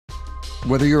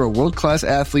Whether you're a world-class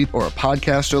athlete or a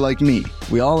podcaster like me,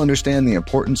 we all understand the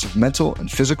importance of mental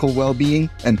and physical well-being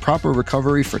and proper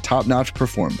recovery for top-notch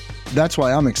performance. That's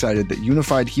why I'm excited that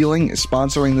Unified Healing is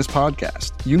sponsoring this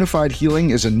podcast. Unified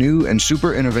Healing is a new and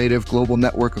super innovative global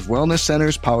network of wellness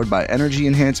centers powered by Energy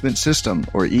Enhancement System,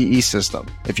 or EE System.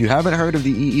 If you haven't heard of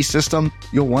the EE System,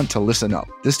 you'll want to listen up.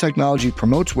 This technology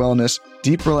promotes wellness,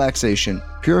 deep relaxation,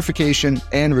 purification,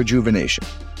 and rejuvenation.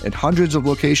 In hundreds of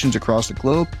locations across the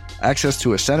globe, access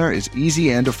to a center is easy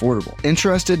and affordable.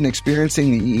 Interested in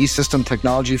experiencing the EE System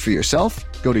technology for yourself?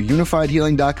 Go to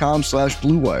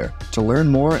unifiedhealing.com/bluewire to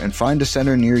learn more and find a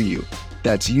center near you.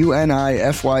 That's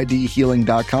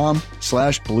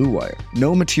unifydhealing.com/bluewire.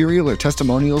 No material or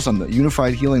testimonials on the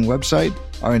Unified Healing website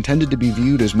are intended to be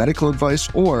viewed as medical advice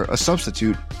or a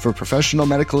substitute for professional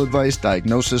medical advice,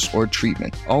 diagnosis, or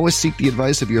treatment. Always seek the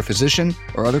advice of your physician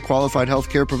or other qualified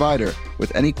healthcare provider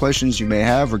with any questions you may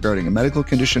have regarding a medical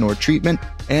condition or treatment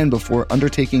and before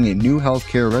undertaking a new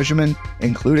healthcare regimen,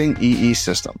 including EE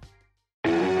System.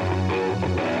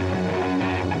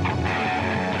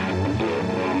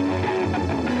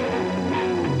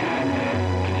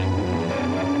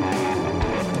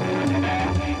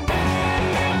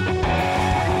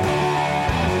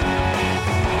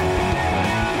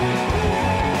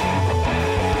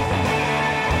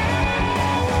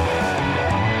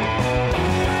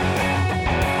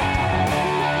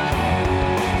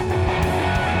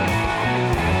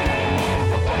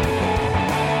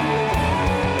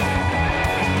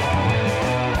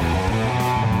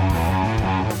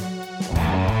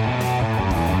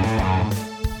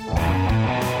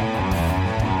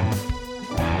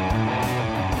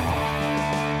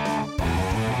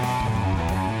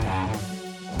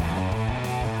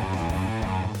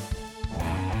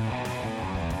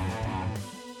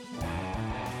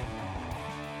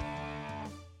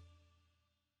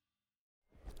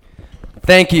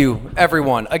 Thank you,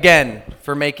 everyone, again,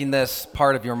 for making this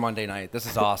part of your Monday night. This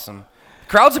is awesome.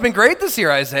 Crowds have been great this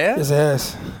year, Isaiah. Yes, it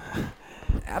has.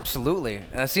 Absolutely.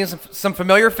 And I've seen some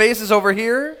familiar faces over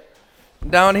here,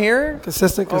 down here,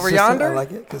 Consistent. over yonder. I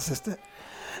like it. Consistent.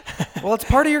 Well, it's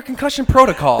part of your concussion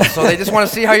protocol, so they just want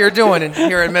to see how you're doing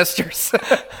here at Misters.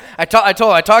 I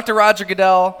talked to Roger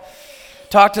Goodell,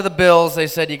 talked to the Bills. They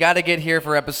said, you got to get here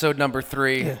for episode number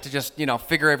 3 to just,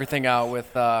 figure everything out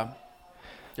with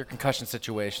your concussion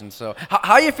situation. So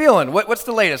how are you feeling? What's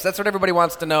the latest? That's what everybody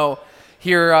wants to know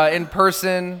here in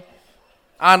person,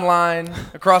 online,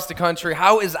 across the country.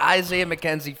 How is Isaiah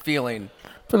McKenzie feeling?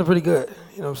 Feeling pretty good.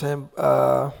 You know what I'm saying?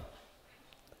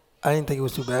 I didn't think it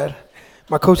was too bad.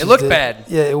 My coaches It looked did. bad.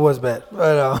 Yeah, it was bad.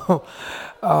 But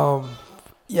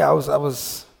yeah, I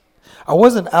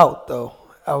wasn't out though.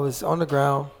 I was on the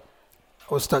ground.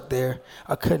 I was stuck there.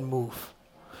 I couldn't move,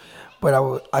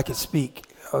 but I could speak.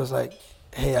 I was like,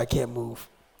 hey, I can't move.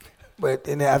 But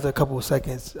then after a couple of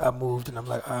seconds, I moved, and I'm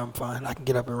like, I'm fine. I can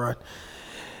get up and run.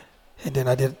 And then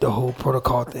I did the whole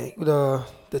protocol thing, the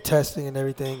testing and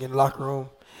everything in the locker room.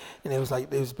 And it was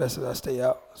best that I stay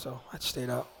out. So I just stayed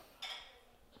out.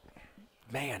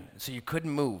 Man, so you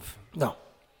couldn't move? No.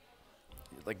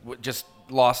 Like just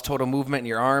lost total movement in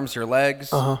your arms, your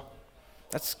legs? Uh-huh.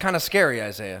 That's kind of scary,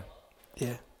 Isaiah.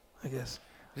 Yeah, I guess.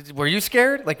 Were you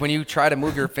scared? Like when you try to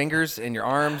move your fingers and your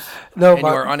arms No, and you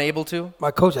are unable to?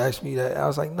 My coach asked me that. I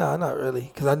was like, nah, not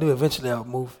really. Because I knew eventually I would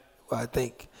move, I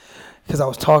think. Because I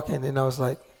was talking and I was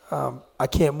like, I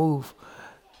can't move.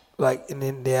 Like, and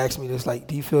then they asked me this, like,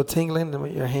 do you feel tingling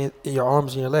in your hand, in your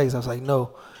arms and your legs? I was like,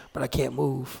 no, but I can't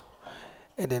move.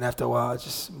 And then after a while, I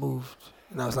just moved.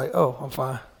 And I was like, oh, I'm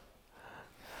fine.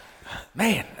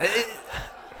 Man,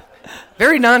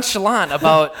 very nonchalant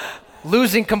about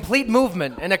losing complete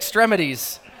movement and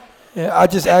extremities. Yeah, I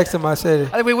just asked him, I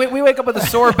said... We wake up with a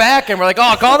sore back and we're like,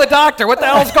 oh, call the doctor. What the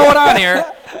hell's going on here?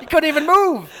 He couldn't even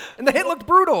move. And the hit looked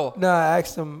brutal. No, I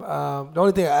asked him, the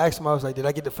only thing I asked him, I was like, did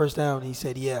I get the first down? And he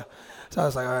said, yeah. So I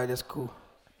was like, all right, that's cool.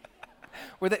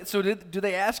 Do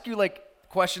they ask you, like,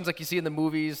 questions like you see in the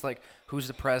movies, like who's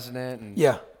the president and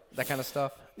that kind of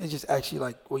stuff? It's just actually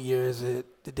like, what year is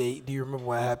it, the date, do you remember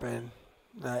what happened?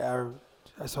 I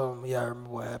told him, yeah, I remember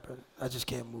what happened. I just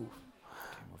can't move.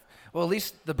 Well, at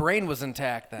least the brain was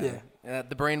intact then. Yeah.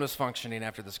 The brain was functioning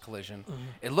after this collision. Mm-hmm.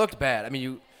 It looked bad. I mean,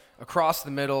 you across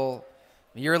the middle,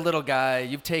 you're a little guy,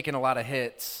 you've taken a lot of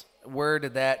hits. Where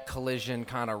did that collision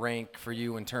kind of rank for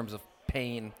you in terms of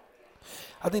pain?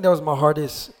 I think that was my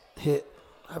hardest hit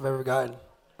I've ever gotten.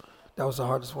 That was the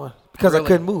hardest one. Because Really? I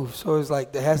couldn't move. So it was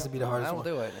like, that has to be the hardest That'll one.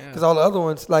 do it, yeah. Because all the other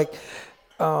ones, like,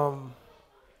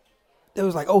 it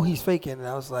was like, oh, he's faking. And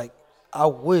I was like, I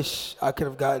wish I could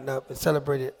have gotten up and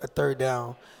celebrated a third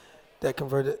down that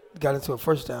got into a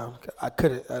first down. I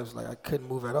couldn't. I couldn't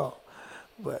move at all.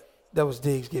 But that was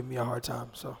Diggs giving me a hard time.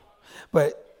 So,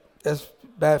 but that's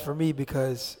bad for me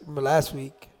because remember last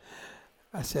week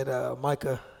I said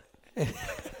Micah.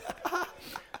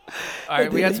 All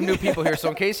right, we had some new people here. So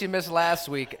in case you missed last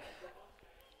week,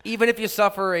 even if you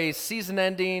suffer a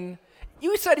season-ending,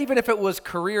 you said even if it was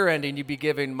career-ending, you'd be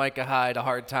giving Micah Hyde a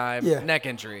hard time. Yeah. Neck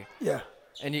injury. Yeah.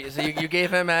 And you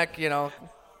gave him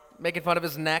making fun of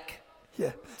his neck.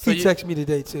 Yeah. So he texted me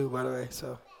today too, by the way.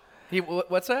 So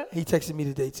what's that? he texted me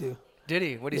today too. Did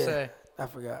he? What did he say? I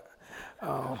forgot.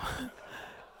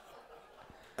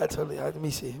 Let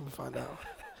me see. Let me find out.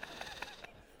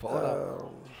 Pull it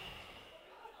up.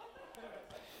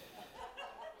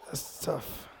 That's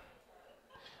tough.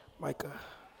 Micah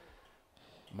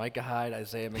Hyde,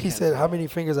 Isaiah McKenzie. He said, how many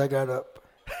fingers I got up?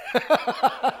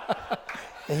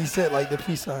 And he said, like, the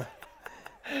peace sign.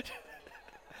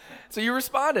 So you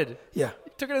responded. Yeah.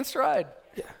 You took it in stride.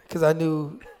 Yeah, because I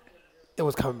knew it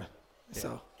was coming.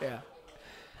 So. Yeah.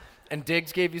 And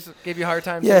Diggs gave you a hard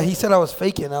time? Yeah, too? he said I was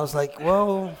faking. I was like,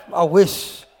 well, I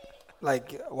wish.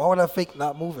 Like, why would I fake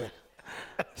not moving?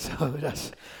 So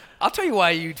that's... I'll tell you why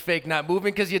you'd fake not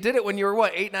moving, because you did it when you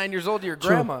were, 8, 9 years old to your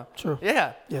grandma. True.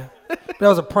 Yeah. Yeah. But that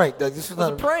was a prank. Like, this was It was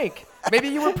not a prank. Maybe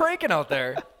you were pranking out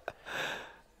there.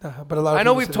 But a lot of I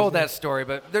know people we've said told it was that story,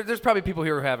 but there's probably people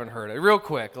here who haven't heard it. Real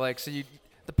quick, the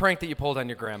prank that you pulled on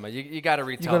your grandma, you got to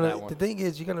retell that one. The thing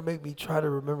is, you're going to make me try to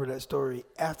remember that story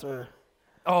after.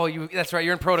 Oh, that's right.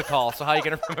 You're in protocol, so how are you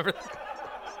going to remember that?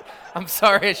 I'm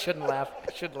sorry. I shouldn't laugh.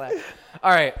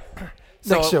 All right.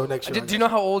 Next show. Do you know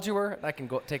how old you were? I can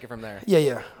go take it from there.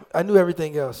 Yeah. I knew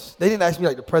everything else. They didn't ask me,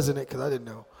 like, the president because I didn't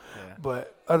know. Yeah.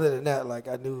 But other than that, like,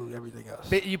 I knew everything else.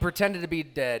 But you pretended to be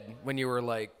dead when you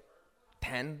were,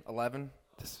 10, 11?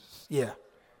 Yeah.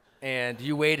 And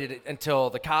you waited until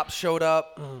the cops showed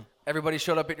up. Everybody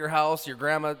showed up at your house. Your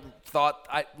grandma thought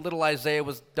little Isaiah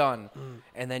was done.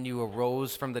 And then you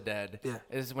arose from the dead. Yeah.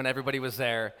 Is when everybody was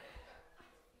there,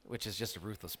 which is just a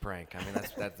ruthless prank. I mean,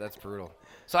 that's brutal.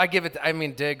 So I give it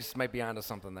Diggs might be onto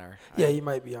something there. Yeah, he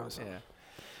might be on something. Yeah.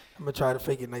 I'm going to try to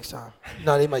fake it next time.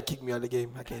 No, they might kick me out of the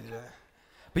game. I can't do that.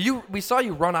 But we saw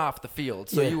you run off the field,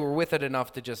 so Yeah. you were with it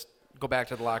enough to just go back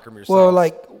to the locker room yourself. Well,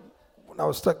 when I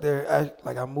was stuck there,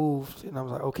 I moved, and I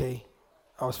was like, okay.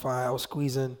 I was fine. I was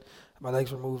squeezing. My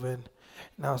legs were moving.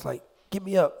 And I was like, get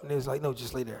me up. And it was like, no,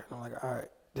 just lay there. And I'm like, all right.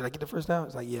 Did I get the first down?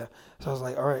 It's like, yeah. So I was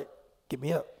like, all right, get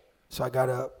me up. So I got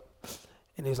up.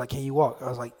 And he was like, can you walk? I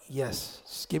was like, yes.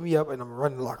 Just get me up, and I'm going to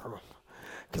run in the locker room.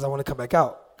 Because I want to come back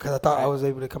out. Because I thought I was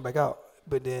able to come back out.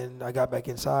 But then I got back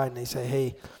inside, and they said,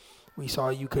 hey, we saw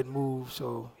you couldn't move,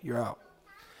 so you're out.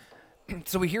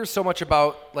 So we hear so much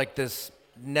about this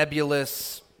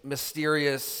nebulous,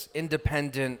 mysterious,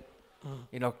 independent,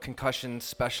 concussion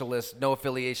specialist, no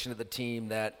affiliation to the team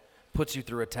that puts you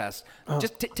through a test.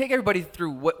 Just take everybody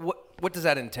through what does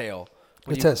that entail?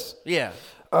 The test? Yeah.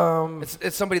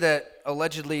 It's somebody that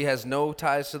allegedly has no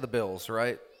ties to the Bills,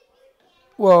 right?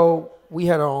 Well, we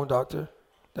had our own doctor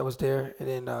that was there, and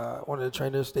then one of the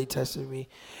trainers, they tested me,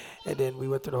 and then we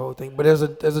went through the whole thing. But there's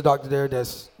a doctor there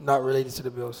that's not related to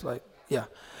the Bills, yeah.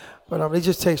 But they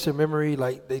just test your memory,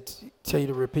 they tell you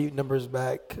to repeat numbers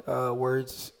back,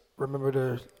 words,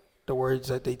 remember the words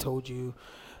that they told you,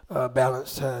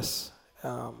 balance tests,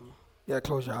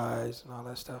 close your eyes and all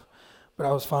that stuff. But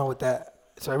I was fine with that.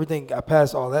 So everything, I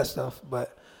passed all that stuff,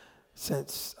 but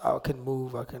since I couldn't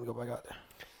move, I couldn't go back out there.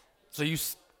 So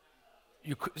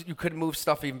you couldn't move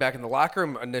stuff even back in the locker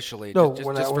room initially? No, just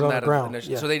when I was from on that the ground.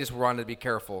 initially. Yeah. So they just wanted to be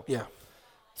careful. Yeah.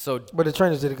 But the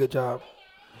trainers did a good job.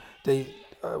 The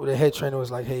head trainer was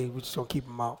like, hey, we're just going to keep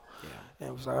him out. Yeah. And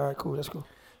it was like, all right, cool, that's cool.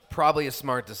 Probably a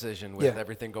smart decision with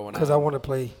everything going on. Because I want to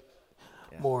play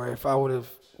more. If I would have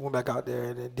went back out there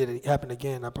and it did happen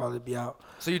again, I'd probably be out.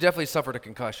 So you definitely suffered a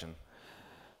concussion.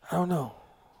 I don't know.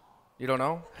 You don't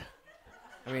know?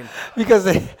 I mean, because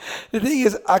the thing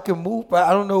is, I can move, but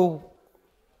I don't know.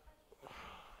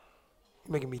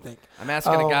 You're making me think. I'm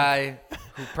asking a guy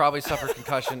who probably suffered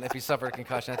concussion. If he suffered a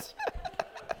concussion, that's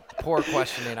poor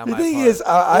questioning on my part. The thing is,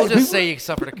 we'll just say he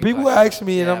suffered a concussion. People ask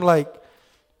me, and I'm like,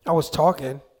 I was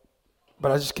talking,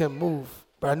 but I just couldn't move.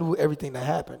 But I knew everything that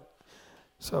happened.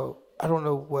 So I don't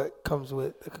know what comes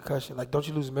with a concussion. Don't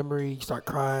you lose memory? You start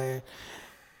crying.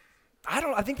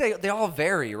 I think they all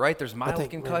vary, right? There's mild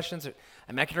concussions.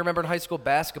 I can remember in high school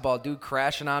basketball, dude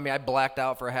crashing on me. I blacked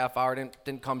out for a half hour.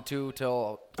 Didn't come to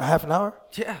till a half an hour.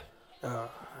 Yeah, it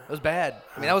was bad.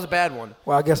 That was a bad one.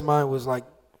 Well, I guess mine was I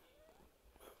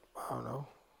don't know,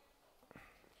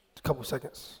 a couple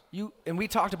seconds. And we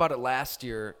talked about it last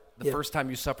year. The first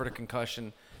time you suffered a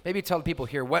concussion. Maybe tell the people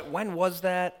here when was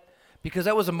that? Because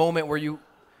that was a moment where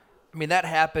that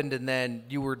happened, and then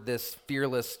you were this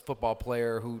fearless football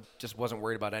player who just wasn't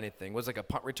worried about anything. Was it like a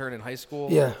punt return in high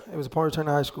school? Yeah, it was a punt return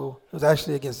in high school. It was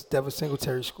actually against Devin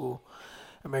Singletary School,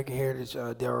 American Heritage,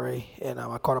 Delray, and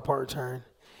I caught a punt return,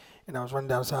 and I was running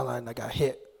down the sideline, and I got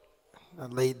hit. I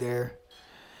laid there.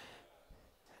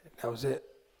 That was it.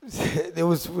 It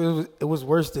was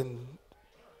worse than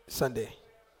Sunday.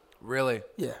 Really?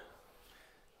 Yeah.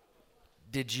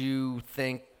 Did you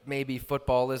think maybe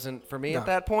football isn't for me No. at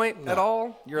that point No. at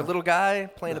all? You're a little guy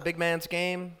playing No. a big man's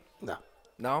game? No.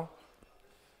 No?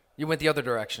 You went the other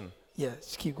direction. Yeah,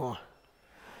 just keep going.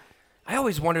 I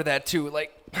always wonder that too.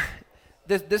 Like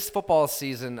this football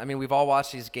season, we've all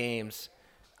watched these games.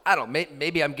 I don't know,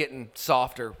 maybe I'm getting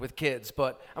softer with kids,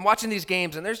 but I'm watching these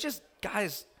games and there's just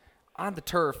guys on the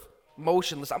turf,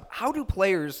 motionless. How do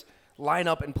players line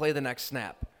up and play the next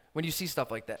snap when you see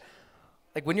stuff like that?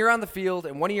 Like when you're on the field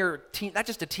and one of your team, not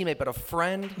just a teammate, but a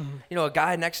friend, a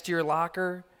guy next to your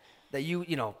locker that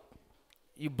you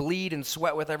bleed and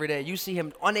sweat with every day. You see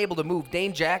him unable to move.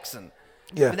 Dane Jackson.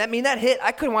 Yeah. That hit.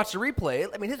 I couldn't watch the replay.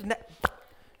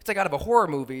 It's like out of a horror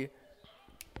movie.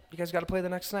 You guys got to play the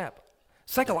next snap.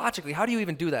 Psychologically, how do you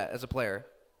even do that as a player?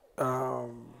 I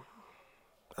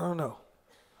don't know.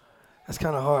 That's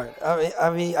kind of hard.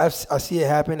 I see it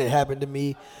happen. It happened to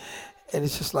me, and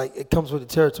it's just like it comes with the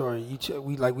territory.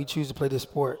 We choose to play this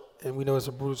sport, and we know it's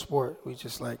a brutal sport. We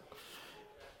just like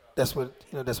that's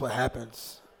what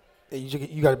happens. And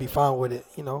you got to be fine with it.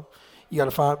 You got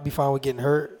to be fine with getting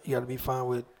hurt. You got to be fine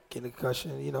with getting a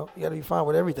concussion. You got to be fine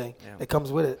with everything that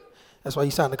comes with it. That's why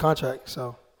you signed the contract.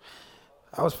 So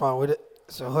I was fine with it.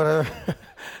 So whatever.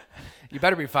 You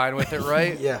better be fine with it,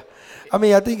 right? Yeah. I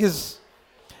think it's.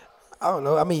 I don't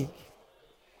know. I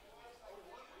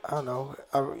don't know.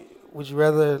 Would you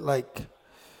rather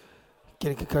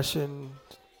get a concussion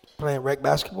playing rec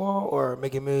basketball or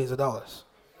making millions of dollars?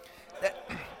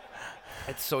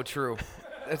 It's so true.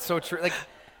 It's so true.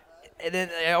 And then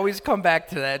I always come back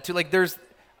to that too.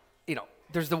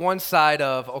 There's the one side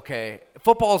of, okay,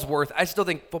 football's I still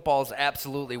think football is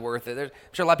absolutely worth it. I'm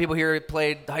sure a lot of people here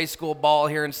played high school ball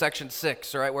here in Section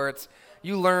 6, right, where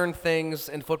you learn things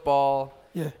in football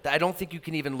that I don't think you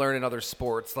can even learn in other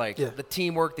sports, the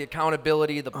teamwork, the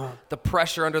accountability, the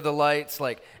pressure under the lights.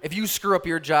 If you screw up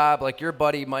your job, your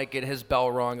buddy might get his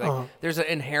bell wrong. There's an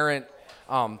inherent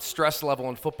stress level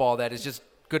in football that is just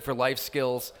good for life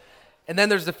skills. And then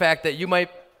there's the fact that you might,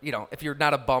 if you're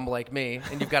not a bum like me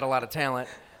and you've got a lot of talent,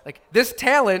 this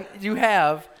talent you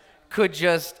have could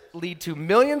just lead to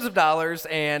millions of dollars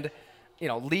and,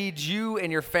 lead you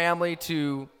and your family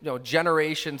to,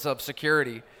 generations of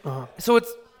security. So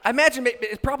I imagine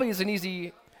it probably is an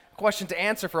easy question to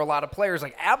answer for a lot of players.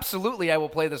 Absolutely, I will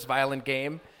play this violent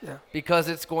game because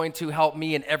it's going to help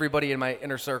me and everybody in my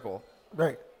inner circle.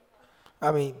 Right.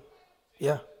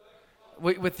 Yeah.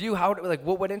 With you,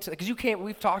 what went into it? Because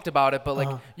we've talked about it,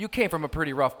 but you came from a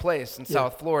pretty rough place in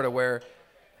South Florida where,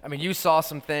 you saw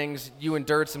some things, you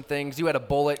endured some things, you had a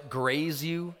bullet graze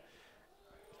you.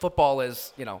 Football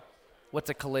is, what's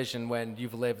a collision when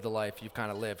you've lived the life you've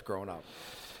kind of lived growing up?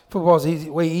 Football's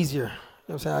way easier. You know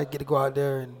what I'm saying? I get to go out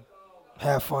there and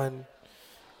have fun,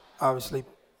 obviously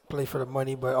play for the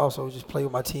money, but also just play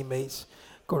with my teammates,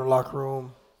 go to the locker room. You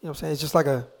know what I'm saying? It's just like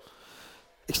a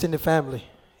extended family.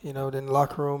 Then the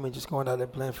locker room and just going out there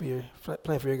playing for your guys.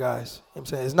 You know what I'm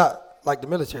saying? It's not like the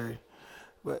military,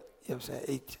 but you know what I'm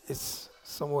saying? It's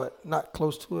somewhat not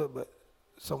close to it, but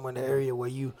somewhere in the area where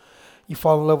you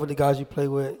fall in love with the guys you play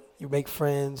with, you make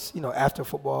friends, after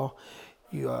football.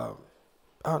 I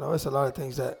don't know, it's a lot of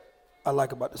things that I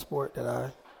like about the sport that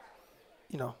I,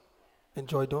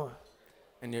 enjoy doing.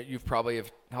 And you've probably have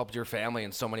helped your family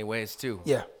in so many ways too.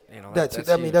 Yeah. That's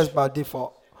That's by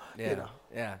default. Yeah.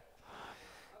 Yeah.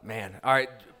 Man. All right.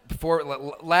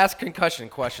 Last concussion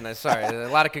question. I'm sorry. A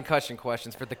lot of concussion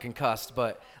questions for the concussed,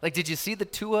 but did you see the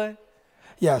Tua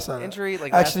injury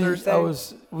last Thursday?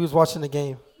 We was watching the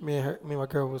game. Me and my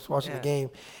girl was watching the game.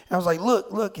 And I was like,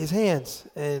 look, his hands.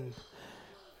 And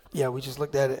we just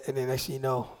looked at it, and then next thing you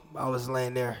know, I was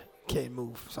laying there, can't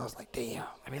move. So I was like, damn.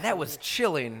 That was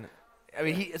chilling.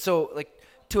 Tua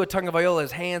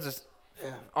Tagovailoa's hands, his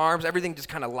arms, everything just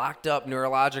kind of locked up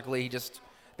neurologically.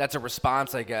 That's a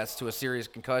response, I guess, to a serious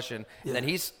concussion. Yeah. And then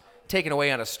he's taken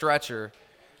away on a stretcher.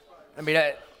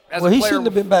 He shouldn't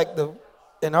have been back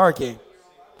in our game.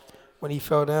 When he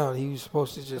fell down, he was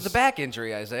supposed to just... It's a back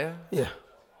injury, Isaiah. Yeah,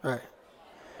 right.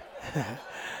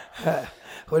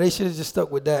 Well, they should have just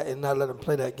stuck with that and not let him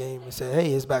play that game and say, hey,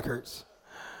 his back hurts.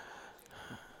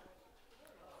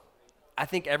 I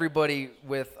think everybody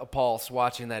with a pulse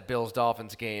watching that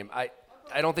Bills-Dolphins game,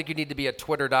 I don't think you need to be a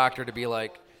Twitter doctor to be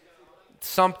like,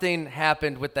 something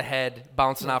happened with the head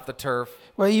bouncing off the turf.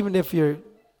 Well, even if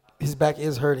his back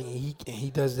is hurting and he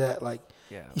does that, like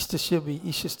he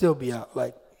should still be out.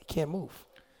 Like he can't move.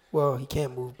 Well, he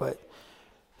can't move, but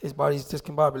his body's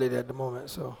discombobulated at the moment.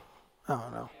 So I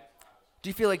don't know. Do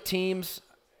you feel like teams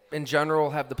in general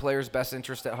have the players' best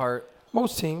interest at heart?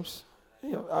 Most teams,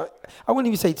 I wouldn't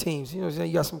even say teams. You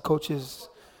got some coaches,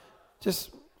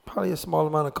 just probably a small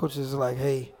amount of coaches are like,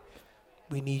 hey,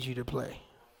 we need you to play.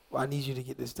 Well, I need you to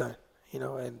get this done,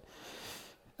 and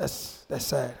that's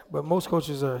sad. But most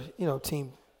coaches are,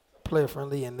 team player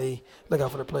friendly and they look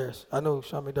out for the players. I know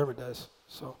Sean McDermott does.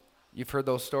 So you've heard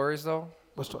those stories though?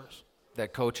 What stories?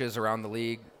 That coaches around the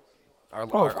league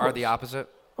are the opposite?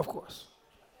 Of course.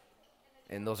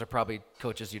 And those are probably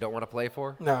coaches you don't want to play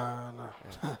for? No.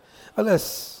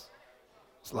 Unless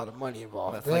it's a lot of money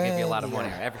involved. Unless they give you a lot of money.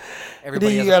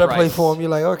 Everybody then you got to play for him. You're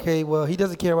like, okay, well, he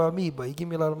doesn't care about me, but he give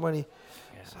me a lot of money.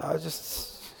 Yeah. So I'll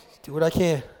just do what I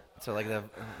can. So like have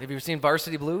you seen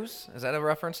Varsity Blues? Is that a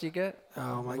reference you get?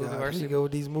 Oh my God! Here you go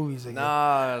with these movies again.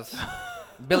 No,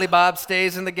 Billy Bob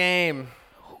stays in the game.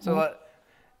 So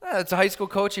it's a high school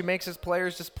coach. He makes his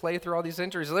players just play through all these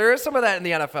injuries. There is some of that in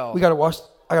the NFL. I gotta watch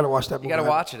that movie. You gotta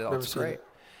watch it. It's great.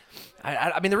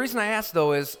 I mean, the reason I asked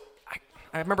though is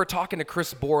I remember talking to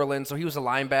Chris Borland. So he was a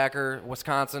linebacker,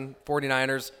 Wisconsin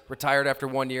 49ers, retired after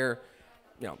 1 year.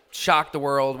 Shocked the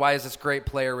world. Why is this great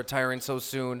player retiring so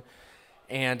soon?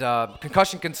 And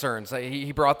concussion concerns.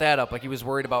 He brought that up. Like he was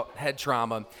worried about head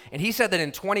trauma. And he said that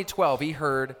in 2012 he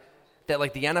heard that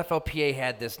like the NFLPA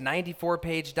had this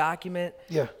 94-page document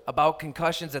about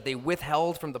concussions that they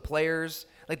withheld from the players.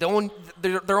 Like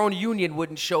their own union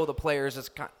wouldn't show the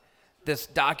players this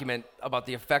document about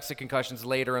the effects of concussions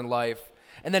later in life.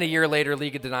 And then a year later,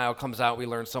 League of Denial comes out. We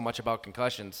learn so much about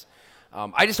concussions.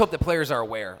 I just hope that players are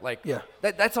aware. Like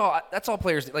that's all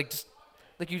players like. Just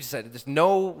like you just said, just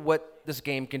know what this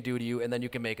game can do to you, and then you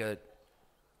can make a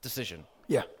decision.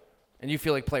 Yeah. And you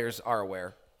feel like players are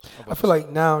aware. I feel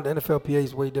like now the NFLPA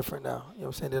is way different now. You know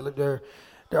what I'm saying?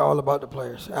 They're all about the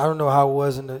players. I don't know how it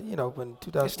was in the, when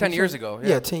 2000. It's 10 years ago.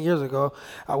 Yeah, 10 years ago.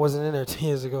 I wasn't in there 10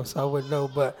 years ago, so I wouldn't know.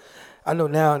 But I know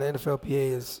now the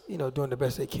NFLPA is, doing the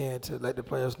best they can to let the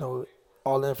players know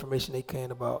all the information they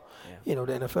can about, the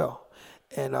NFL.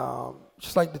 And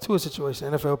just like the Tua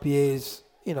situation, NFLPA is,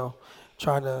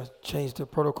 trying to change the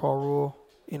protocol rule,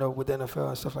 with the NFL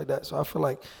and stuff like that. So I feel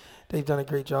like they've done a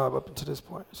great job up until this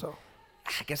point. So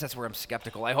I guess that's where I'm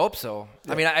skeptical. I hope so.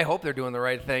 Yeah. I mean, I hope they're doing the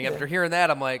right thing. After hearing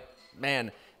that, I'm like,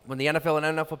 man, when the NFL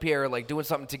and NFLPA are like doing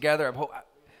something together,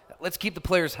 let's keep the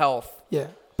players' health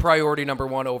priority number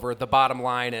one over the bottom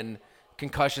line, and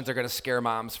concussions are going to scare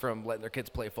moms from letting their kids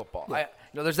play football. Yeah.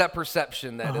 There's that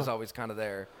perception that is always kind of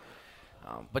there.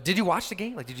 But did you watch the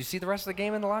game? Like, did you see the rest of the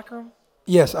game in the locker room?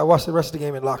 Yes, I watched the rest of the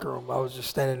game in the locker room. I was just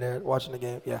standing there watching the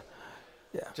game. Yeah.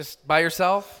 Just by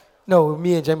yourself? No,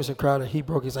 me and Jamison Crowder. He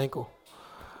broke his ankle.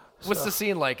 What's the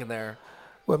scene like in there?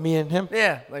 What, me and him?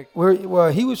 Yeah,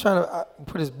 he was trying to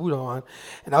put his boot on,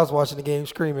 and I was watching the game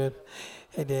screaming,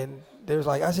 and then they was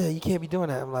like, I said, you can't be doing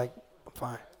that. I'm like, I'm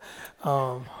fine. We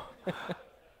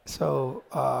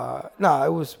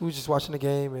were just watching the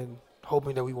game and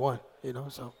hoping that we won,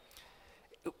 so.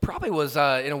 It probably was,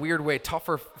 in a weird way,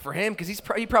 tougher for him because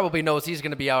he probably knows he's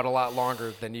going to be out a lot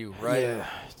longer than you, right?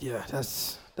 Yeah.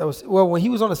 When he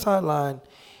was on the sideline,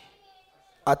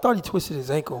 I thought he twisted his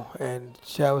ankle, and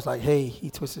Chad was like, "Hey, he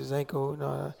twisted his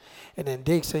ankle," and then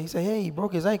Diggs said, "Hey, he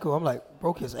broke his ankle." I'm like,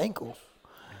 "Broke his ankle?"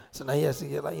 So now he has to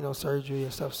get surgery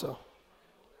and stuff. So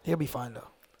he'll be fine though.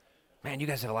 Man, you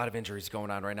guys have a lot of injuries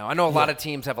going on right now. I know a lot of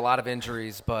teams have a lot of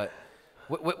injuries, but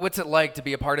what's it like to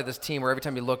be a part of this team where every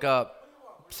time you look up,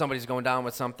 somebody's going down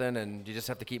with something, and you just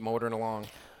have to keep motoring along?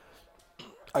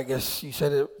 I guess you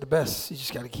said it the best. You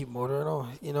just got to keep motoring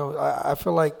on. I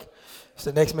feel like it's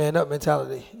the next man up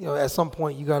mentality. At some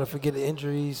point you got to forget the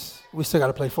injuries. We still got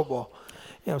to play football.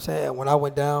 You know what I'm saying? And when I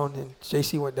went down and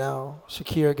JC went down,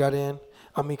 Khalil got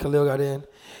in,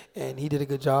 and he did a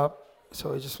good job.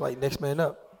 So it's just like next man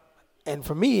up. And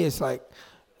for me, it's like,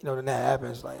 when that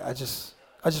happens, like I just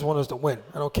want us to win.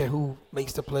 I don't care who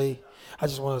makes the play. I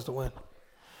just want us to win.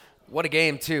 What a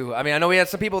game, too. I mean, I know we had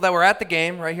some people that were at the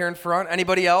game right here in front.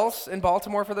 Anybody else in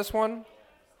Baltimore for this one?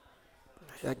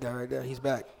 That guy right there, he's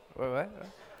back. Wait, what?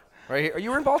 Right here?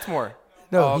 You were in Baltimore?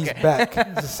 No, he's back.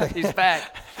 He's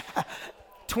back.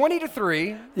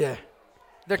 20-3. Yeah.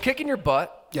 They're kicking your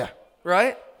butt. Yeah.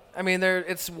 Right? I mean,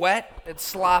 it's wet. It's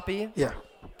sloppy. Yeah.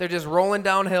 They're just rolling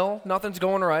downhill. Nothing's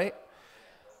going right.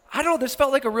 I don't know. This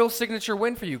felt like a real signature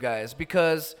win for you guys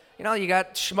because, you know, you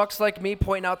got schmucks like me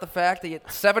pointing out the fact that you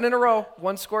 7 in a row,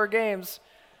 one-score games.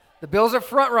 The Bills are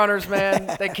front runners,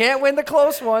 man. They can't win the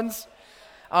close ones.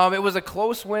 It was a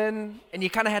close win, and you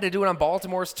kind of had to do it on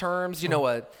Baltimore's terms. You know,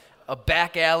 a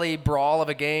back alley brawl of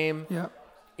a game. Yeah.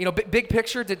 You know, big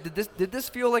picture. Did this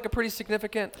feel like a pretty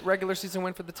significant regular season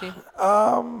win for the team?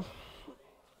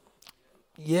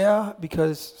 Yeah,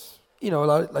 because a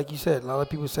lot, like you said, a lot of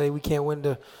people say we can't win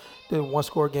the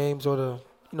one-score games or the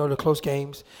close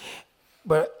games,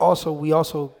 but we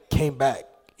also came back.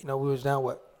 We was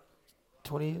down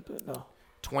 20? No.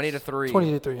 20-3.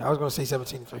 20-3. I was going to say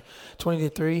 17-3.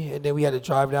 20-3, and then we had to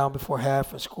drive down before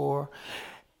half and score,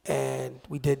 and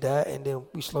we did that, and then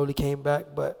we slowly came back,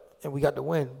 and we got the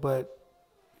win. But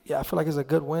yeah, I feel like it's a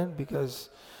good win because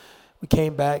we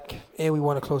came back and we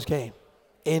won a close game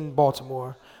in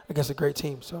Baltimore against a great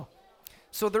team. So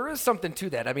there is something to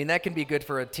that. I mean, that can be good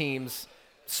for a team's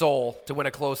soul to win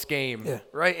a close game,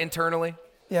 right? Internally.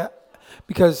 Yeah,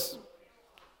 because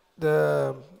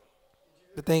the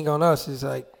thing on us is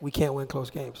like we can't win close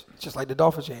games. It's just like the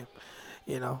Dolphins game.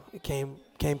 It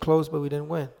came close, but we didn't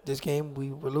win. This game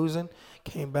we were losing,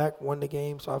 came back, won the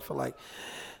game. So I feel like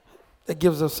it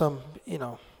gives us some,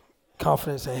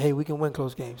 confidence that hey, we can win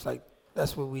close games. Like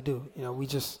that's what we do. We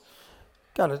just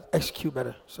gotta execute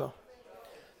better. So.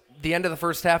 The end of the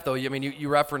first half, though, you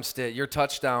referenced it. Your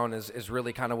touchdown is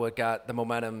really kind of what got the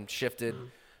momentum shifted.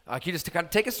 Can you just kind of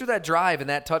take us through that drive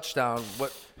and that touchdown?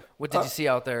 What did you see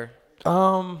out there?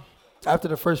 After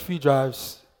the first few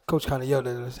drives, coach kind of yelled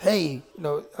at us, hey,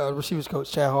 receivers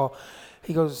coach, Chad Hall,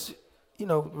 he goes,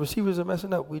 receivers are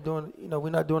messing up.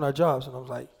 We're not doing our jobs. And I was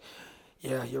like,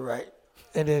 yeah, you're right.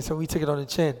 And then so we took it on the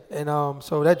chin. And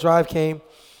so that drive came,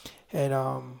 and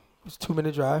it was a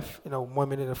 2-minute drive, 1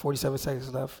 minute and 47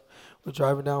 seconds left. We're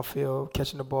driving downfield,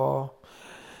 catching the ball.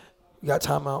 We got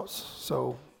timeouts,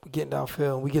 so we're getting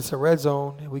downfield. And we get to the red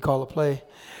zone, and we call a play.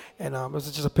 And it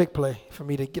was just a pick play for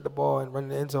me to get the ball and run in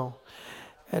the end zone.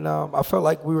 And I felt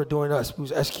like we were doing us. We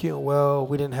was executing well.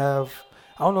 We didn't have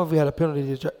 – I don't know if we had a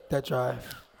penalty that drive.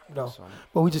 No.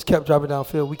 But we just kept driving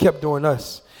downfield. We kept doing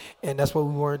us. And that's what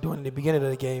we weren't doing in the beginning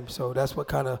of the game. So that's what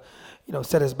kind of,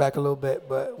 set us back a little bit.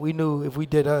 But we knew if we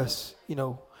did us, we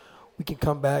can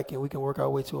come back and we can work our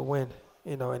way to a win.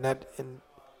 And going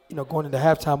into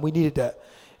halftime, we needed that.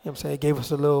 I'm saying? It gave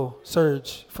us a little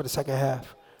surge for the second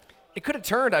half. It could have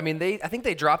turned. I mean, I think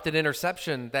they dropped an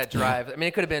interception that drive. I mean,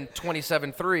 it could have been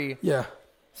 27-3. Yeah.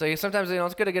 So sometimes,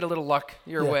 it's good to get a little luck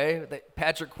your way.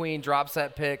 Patrick Queen drops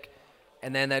that pick,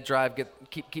 and then that drive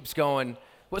keeps going.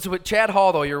 So with Chad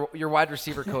Hall, though, your wide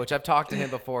receiver coach, I've talked to him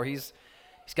before. He's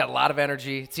got a lot of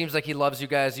energy. It seems like he loves you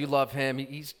guys. You love him.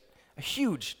 He's a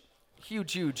huge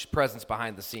presence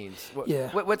behind the scenes.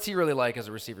 What's he really like as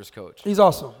a receivers coach? He's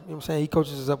awesome. He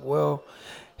coaches us up well.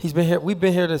 He's been here. We've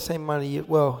been here the same amount of years.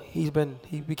 Well, he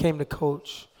became the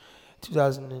coach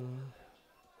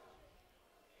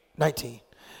 2019.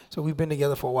 So we've been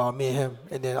together for a while, me and him.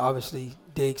 And then obviously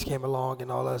Diggs came along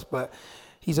and all us. But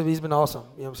he's been awesome.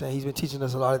 He's been teaching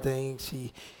us a lot of things.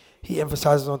 He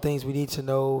emphasizes on things we need to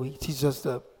know. He teaches us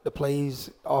the plays,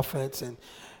 offense, and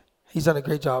he's done a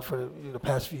great job for the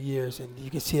past few years. And you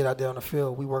can see it out there on the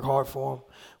field. We work hard for him.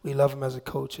 We love him as a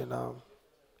coach, and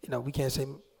we can't say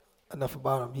enough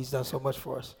about him. He's done so much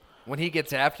for us. When he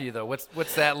gets after you, though,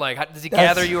 what's that like? Does he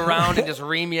gather you around and just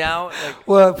ream you out?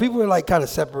 Well, people are kind of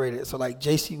separated. So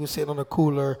JC was sitting on the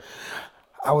cooler.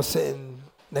 I was sitting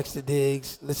next to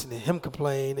Diggs, listening to him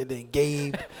complain, and then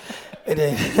Gabe, and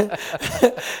then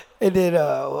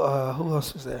who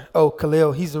else was there? Oh,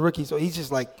 Khalil. He's the rookie, so he's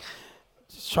just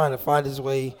trying to find his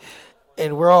way.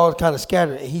 And we're all kind of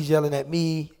scattered. And he's yelling at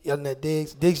me, yelling at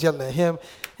Diggs. Diggs yelling at him.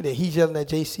 And then he's yelling at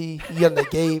JC. He's yelling at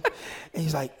Gabe. And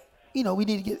he's like, we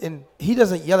need to get – and he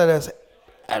doesn't yell at us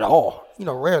at all,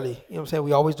 rarely.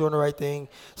 We always doing the right thing.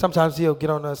 Sometimes he'll get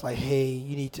on us like, hey,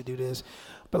 you need to do this.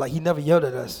 But, he never yelled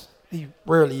at us. He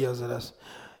rarely yells at us.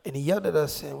 And he yelled at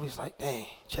us, and we was like, dang,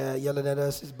 Chad yelling at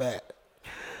us is bad.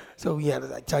 So we had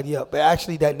to, tidy up. But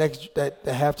actually that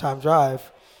halftime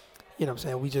drive,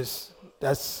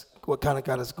 that's what kind of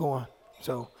got us going.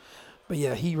 So, but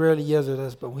yeah, he rarely yells at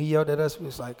us. But when he yelled at us, we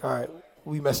was like, all right,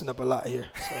 we messing up a lot here.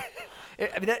 So.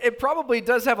 It probably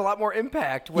does have a lot more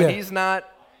impact when he's not,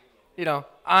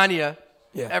 on you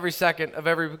every second of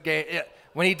every game. Yeah.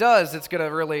 When he does, it's going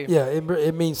to really. Yeah,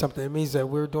 it means something. It means that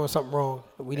we're doing something wrong.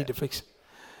 We need to fix it.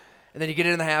 And then you get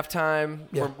it in the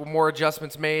halftime, were more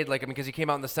adjustments made, because you came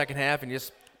out in the second half and you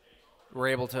just were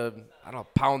able to,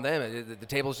 pound them. The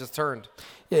tables just turned.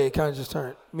 Yeah, it kind of just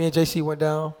turned. Me and JC went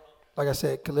down. Like I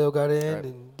said, Khalil got in, right.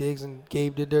 And Diggs and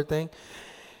Gabe did their thing.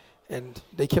 And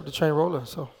they kept the train rolling,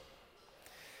 so.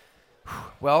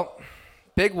 Well,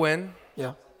 big win,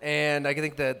 Yeah. and I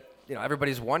think that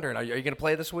everybody's wondering: Are you going to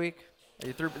play this week? Are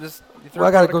you through this? Well,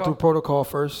 I got to go through protocol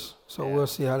first, so we'll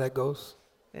see how that goes.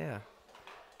 Yeah,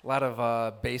 a lot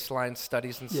of baseline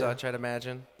studies and such, I'd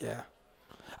imagine. Yeah.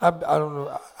 I don't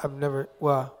know. I've never,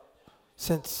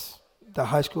 since the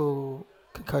high school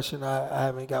concussion, I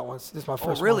haven't got one. This is my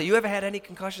first Oh, really? one. You haven't had any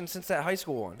concussions since that high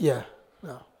school one? Yeah.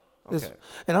 No. Okay.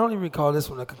 And I don't even call this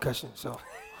one a concussion. So,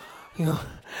 I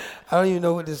don't even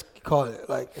know what this call it.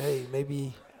 Like, hey,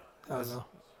 maybe, I don't know.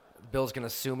 Bill's going to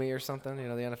sue me or something? The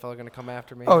NFL are going to come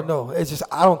after me? Oh, no. It's just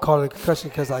I don't call it a concussion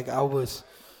because, like, I was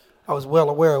well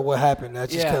aware of what happened. I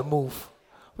just couldn't move.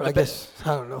 But I guess,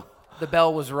 I don't know. The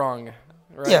bell was rung,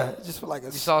 right? Yeah, just for like a...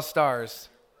 You saw stars.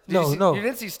 No. You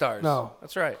didn't see stars. No.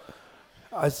 That's right.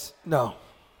 No.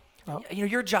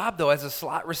 Your job, though, as a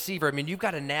slot receiver, I mean, you've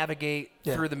got to navigate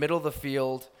through the middle of the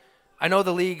field. I know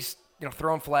the league's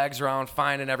throwing flags around,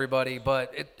 fining everybody,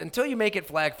 but until you make it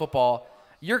flag football,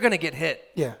 you're going to get hit.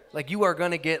 Yeah. Like, you are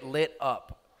going to get lit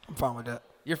up. I'm fine with that.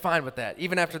 You're fine with that,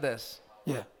 even after this?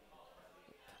 Yeah.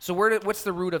 So what's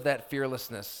the root of that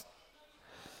fearlessness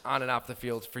on and off the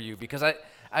field for you? Because I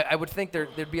would think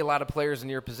there'd be a lot of players in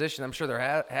your position, I'm sure there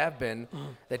have been,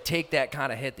 that take that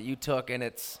kind of hit that you took,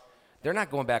 and they're not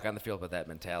going back on the field with that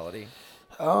mentality.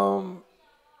 I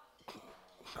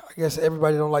guess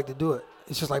everybody don't like to do it.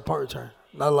 It's just like punt return.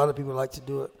 Not a lot of people like to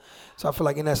do it. So I feel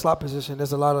like in that slot position,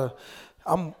 there's a lot of –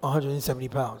 I'm 170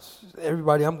 pounds.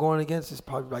 Everybody I'm going against is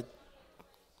probably like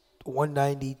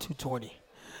 190, 220.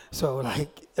 So,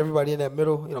 like, everybody in that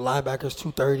middle, linebackers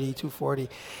 230, 240.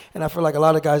 And I feel like a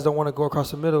lot of guys don't want to go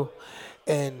across the middle,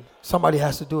 and somebody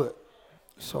has to do it.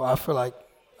 So I feel like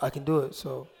I can do it,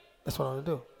 so that's what I'm going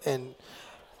to do. And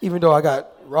even though I got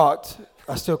rocked,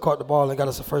 I still caught the ball and got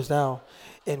us a first down,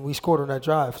 and we scored on that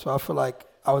drive. So I feel like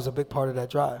I was a big part of that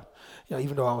drive,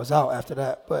 even though I was out after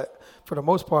that. But for the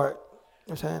most part,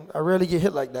 I'm saying, I rarely get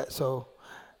hit like that. So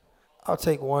I'll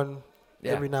take one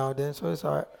every now and then, so it's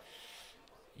all right.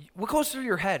 What goes through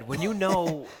your head when you're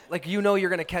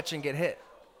going to catch and get hit?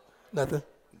 Nothing.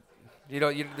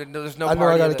 There's no. I know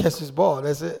I got to catch this ball.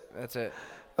 That's it. That's it.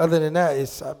 Other than that,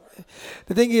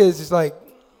 the thing is, it's like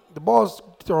the ball's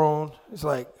thrown. It's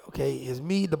like, okay, it's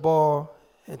me, the ball,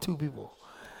 and two people.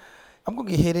 I'm gonna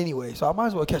get hit anyway, so I might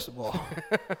as well catch the ball.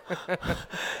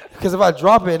 Because if I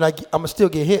drop it, I'm gonna still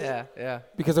get hit. Yeah.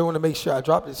 Because I want to make sure I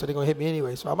drop it, so they're gonna hit me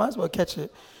anyway. So I might as well catch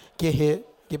it, get hit,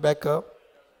 get back up,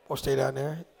 or stay down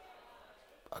there.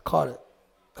 I caught it.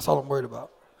 That's all I'm worried about.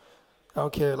 I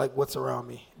don't care like what's around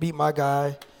me. Beat my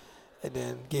guy, and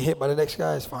then get hit by the next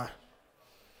guy is fine.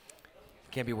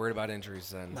 Can't be worried about injuries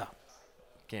then. No.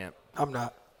 Can't. I'm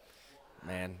not.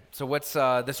 Man. So what's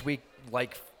this week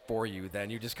like for you then?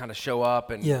 You just kind of show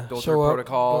up and go through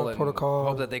protocol and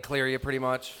hope that they clear you pretty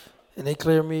much? And they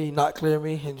clear me, not clear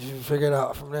me, and you figure it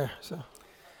out from there. So,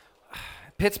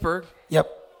 Pittsburgh. Yep.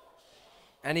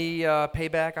 Any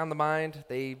payback on the mind?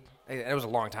 It was a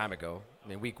long time ago. I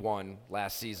mean, week 1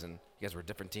 last season, you guys were a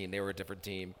different team. They were a different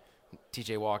team.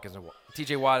 TJ Watt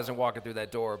isn't walking through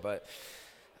that door. But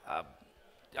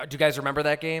do you guys remember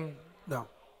that game? No.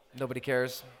 Nobody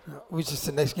cares? No. We just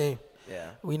the next game. Yeah.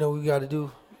 We know what we got to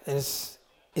do, and it's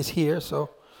here, so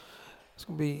it's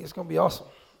gonna be awesome.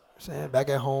 Saying back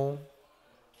at home,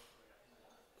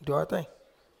 do our thing.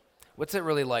 What's it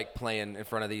really like playing in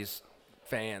front of these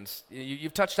fans?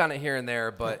 You've touched on it here and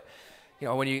there, but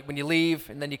when you leave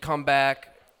and then you come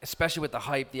back, especially with the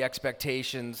hype, the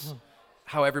expectations,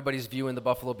 how everybody's viewing the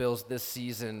Buffalo Bills this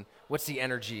season. What's the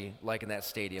energy like in that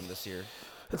stadium this year?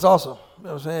 It's awesome. You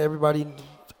know what I'm saying? Everybody,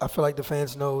 I feel like the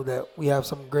fans know that we have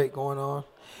something great going on,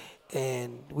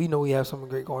 and we know we have something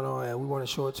great going on, and we want to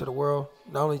show it to the world,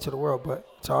 not only to the world, but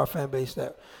to our fan base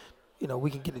that, we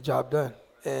can get the job done.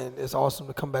 And it's awesome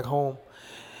to come back home,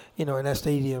 in that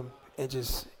stadium and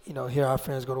just, hear our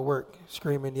fans go to work,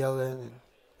 screaming, yelling, and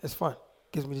it's fun.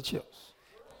 Gives me the chills.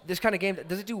 This kind of game,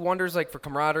 does it do wonders like for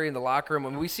camaraderie in the locker room? I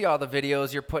mean, we see all the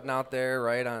videos you're putting out there,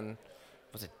 right, on,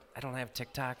 I don't have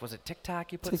TikTok. Was it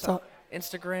TikTok you put TikTok?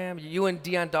 Instagram? You and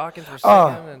Deion Dawkins were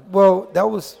singing? Well, that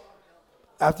was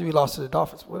after we lost to the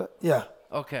Dolphins. Yeah.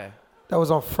 Okay. That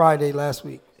was on Friday last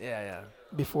week. Yeah.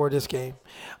 Before this game.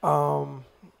 I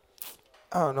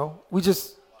don't know. We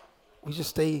just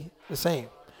stay the same.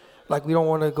 Like, we don't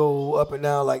want to go up and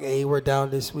down like, hey, we're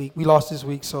down this week. We lost this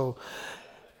week, so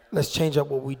let's change up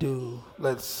what we do.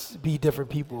 Let's be different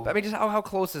people. I mean, just how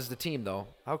close is the team, though?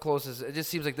 How close is it? Just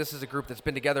seems like this is a group that's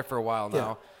been together for a while now.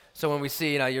 Yeah. So when we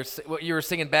see, you were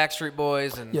singing Backstreet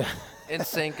Boys and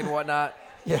NSYNC and whatnot.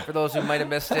 Yeah. For those who might have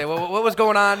missed it, what was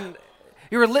going on?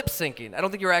 You were lip syncing. I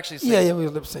don't think you were actually singing. Yeah, we were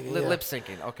lip syncing. Lip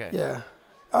syncing. Okay. Yeah.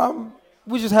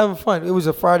 We just having fun. It was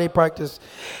a Friday practice,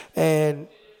 and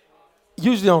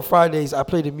usually on Fridays I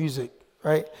play the music,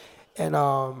 right? And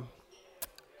I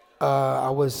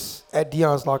was at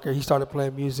Dion's locker. He started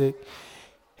playing music,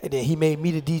 and then he made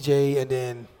me the DJ. And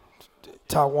then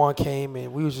Taiwan came,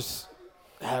 and we was just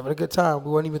having a good time.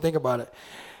 We wouldn't even think about it.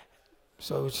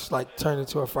 So it was just like turned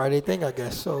into a Friday thing, I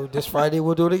guess. So this Friday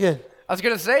we'll do it again. I was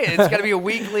gonna say it's gotta be a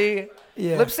weekly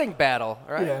Yeah. lip sync battle,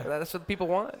 right? Yeah. That's what people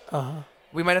want. Uh-huh.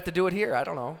 We might have to do it here. I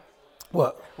don't know.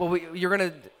 What? Well, you're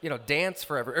gonna dance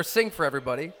for or sing for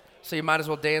everybody, so you might as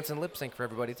well dance and lip sync for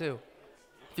everybody too.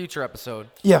 Future episode.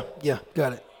 Yeah,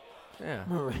 got it. Yeah.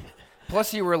 All right.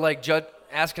 Plus, you were like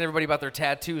asking everybody about their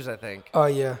tattoos. I think. Oh,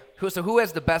 yeah. Who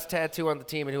has the best tattoo on the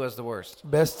team and who has the worst?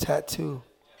 Best tattoo.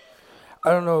 I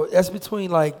don't know. That's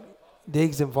between like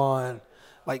Diggs and Vaughn.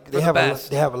 Like they have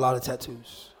a lot of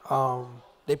tattoos.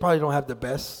 They probably don't have the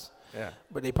best. Yeah.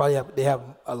 But they have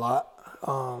a lot.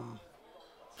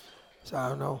 So I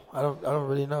don't know. I don't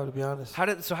really know, to be honest. How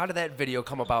did that video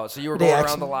come about? So you were going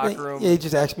around the locker room. They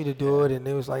just asked me to do it, and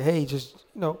it was like, hey, just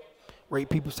rate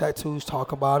people's tattoos,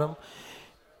 talk about them.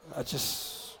 I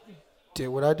just did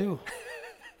what I do.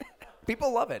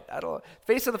 People love it. I don't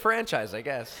face of the franchise, I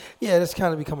guess. Yeah, that's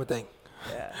kind of become a thing.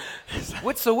 Yeah.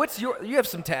 What's you have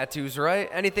some tattoos, right?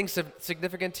 Anything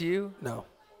significant to you? No.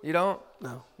 You don't?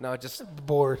 No. No, just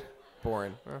Bored.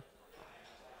 boring. Huh?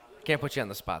 Can't put you on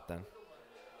the spot then.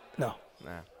 No.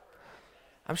 Nah.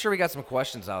 I'm sure we got some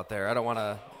questions out there. I don't want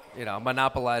to,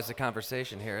 monopolize the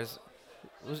conversation here.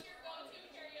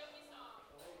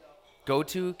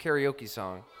 Go-to karaoke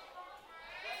song.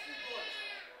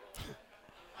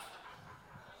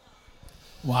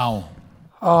 Wow.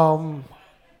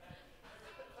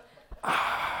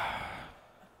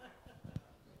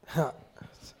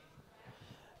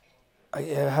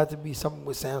 It had to be something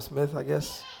with Sam Smith, I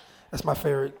guess. That's my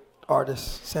favorite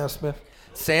artist, Sam Smith.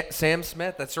 Sam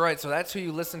Smith, that's right. So that's who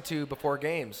you listen to before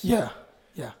games. Yeah.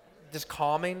 Just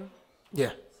calming,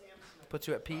 Yeah. puts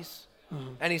you at peace.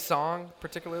 Mm-hmm. Any song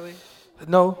particularly?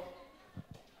 No.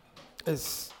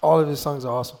 It's all of his songs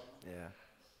are awesome.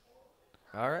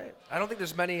 Yeah. All right. I don't think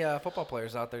there's many football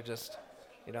players out there just,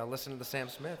 listening to Sam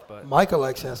Smith, but Micah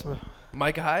likes Sam Smith.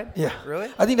 Micah Hyde? Yeah. Really?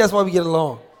 I think that's why we get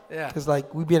along. Yeah. Because,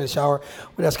 like, we be in the shower. Well,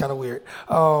 that's kind of weird.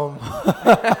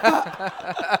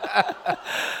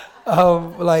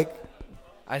 Like,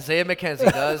 Isaiah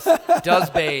McKenzie does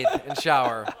bathe and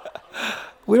shower.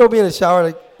 we don't be in the shower.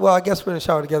 Like, well, I guess we're in the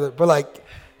shower together, but, like,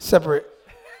 separate.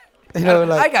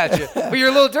 I got you. But you're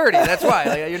a little dirty. That's why.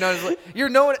 Like,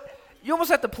 you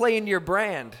almost have to play into your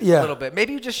brand a little bit.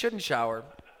 Maybe you just shouldn't shower.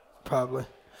 Probably.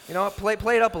 You know what?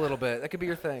 Play it up a little bit. That could be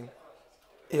your thing.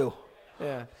 Ew.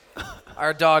 Yeah.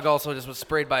 Our dog also just was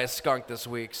sprayed by a skunk this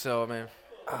week, so, man,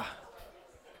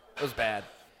 it was bad.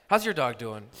 How's your dog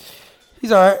doing?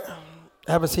 He's all right.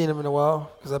 I haven't seen him in a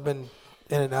while because I've been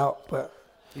in and out, but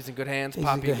He's in good hands. he's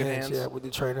Poppy in good hands. Yeah, with the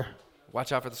trainer.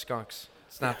 Watch out for the skunks.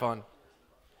 It's not fun.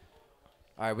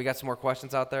 All right, we got some more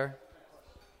questions out there.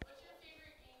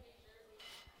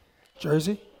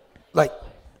 Jersey? Like,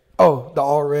 the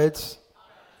all reds.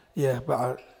 Yeah,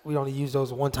 but we only use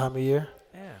those one time a year.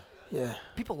 Yeah. Yeah,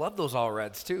 People love those all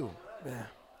reds, too. yeah.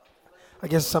 I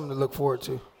guess it's something to look forward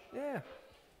to. Yeah.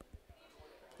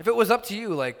 If it was up to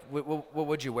you, like, what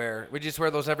would you wear? Would you just wear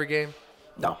those every game?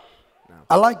 No.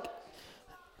 I like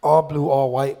all blue,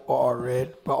 all white, or all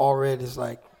red, but all red is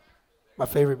like my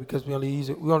favorite because we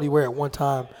only wear it one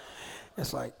time.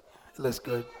 It's like it looks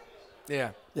good.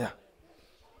 Yeah. Yeah.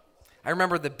 I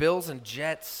remember the Bills and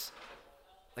Jets,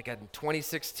 like in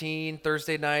 2016,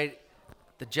 Thursday night,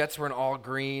 the Jets were in all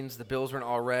greens, the Bills were in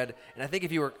all red, and I think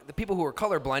the people who were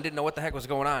colorblind didn't know what the heck was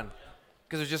going on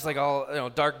because it was just like all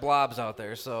dark blobs out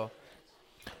there. So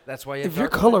that's why If you're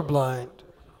colorblind,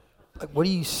 like what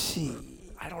do you see?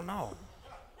 I don't know.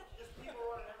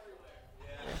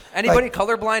 Anybody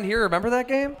colorblind here remember that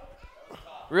game?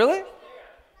 Really?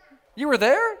 You were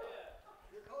there?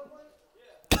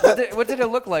 What did it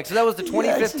look like? So that was the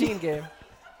 2015 game.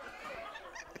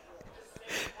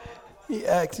 He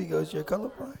asks, he goes, "You're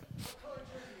colorblind?"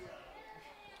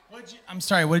 I'm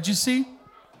sorry, what did you see?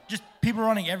 Just people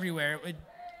running everywhere.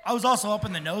 I was also up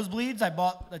in the nosebleeds. I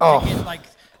bought the ticket like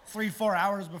 3-4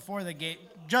 hours before the game,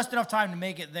 just enough time to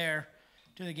make it there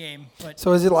to the game. But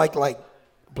So is it like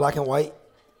black and white?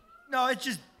 no, it's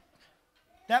just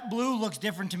that blue looks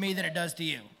different to me than it does to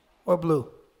you What blue?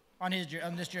 on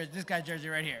this jersey, this guy's jersey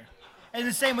right here. And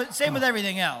the same with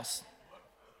everything else.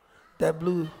 That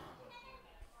blue.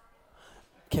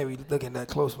 Can't be looking that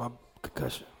close. My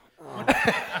concussion.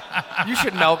 You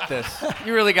should milk this.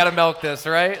 You really got to milk this,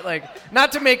 right? Like,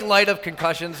 not to make light of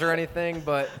concussions or anything,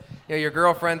 but You know, your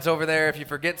girlfriend's over there. If you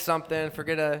forget something,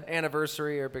 forget an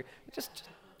anniversary, or just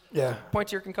Yeah. point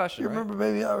to your concussion. You right? remember,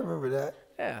 baby? I remember that.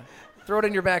 Yeah. Throw it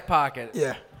in your back pocket.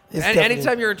 Yeah. It's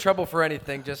Anytime you're in trouble for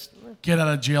anything, just Get out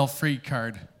of jail free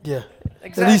card. Yeah.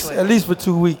 Exactly. At least for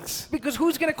 2 weeks. because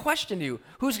who's going to question you?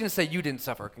 Who's going to say you didn't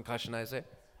suffer a concussion, Isaiah?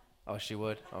 Oh, she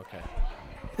would. Okay.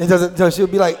 It doesn't. So she'll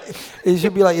be like,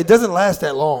 it doesn't last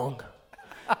that long.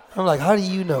 I'm like, how do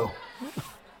you know?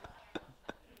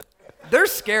 They're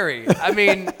scary. I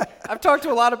mean, I've talked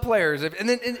to a lot of players, and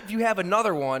then if you have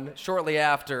another one shortly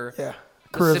after, Yeah.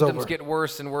 the Career's symptoms over. get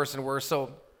worse and worse and worse.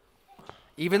 So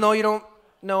even though you don't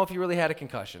know if you really had a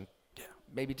concussion,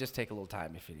 maybe just take a little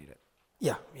time if you need it.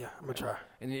 Yeah. I'm gonna try.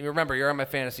 And you remember, you're on my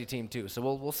fantasy team too, so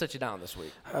we'll sit you down this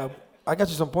week. I got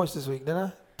you some points this week, didn't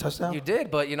I? Touchdown. You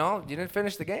did, but you didn't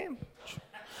finish the game.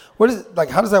 What is it like?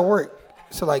 How does that work?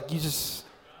 So like, you just.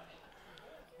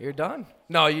 You're done.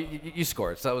 No, you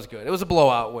scored, so that was good. It was a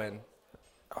blowout win.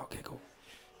 Okay, cool.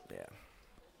 Yeah.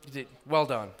 You did. Well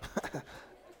done. All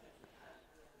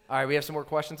right, we have some more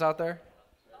questions out there?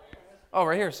 Oh,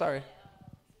 right here, sorry.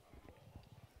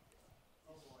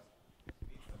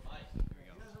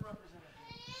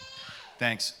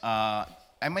 Thanks. I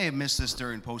may have missed this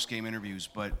during post-game interviews,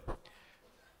 but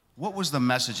what was the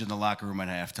message in the locker room at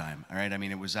halftime? All right, I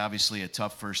mean, it was obviously a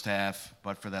tough first half,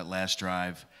 but for that last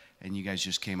drive, and you guys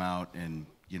just came out and,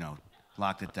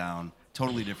 locked it down.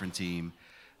 Totally different team.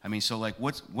 I mean, so, like,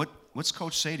 what's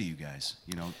Coach say to you guys,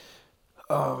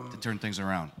 to turn things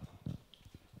around?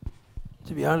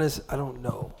 To be honest, I don't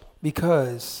know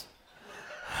because.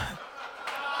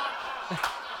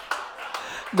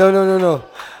 No.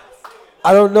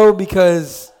 I don't know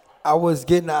because I was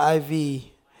getting the IV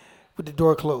with the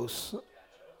door closed.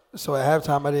 So at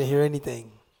halftime, I didn't hear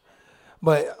anything.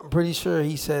 But I'm pretty sure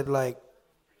he said, like,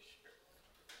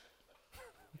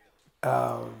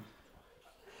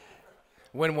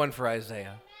 Win one for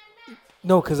Isaiah.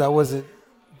 no, because I wasn't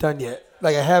done yet.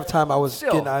 Like at halftime, I was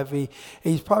Still. getting the IV.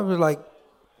 And he's probably like,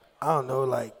 I don't know,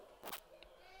 like,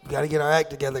 we got to get our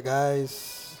act together,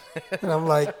 guys. And I'm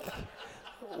like,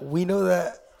 we know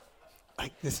that.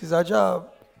 Like, this is our job.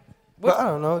 But I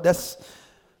don't know.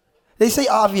 They say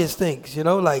obvious things,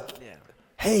 like, Yeah.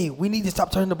 hey, we need to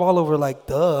stop turning the ball over. Like,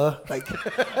 duh. Like,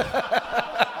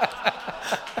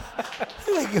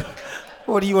 like,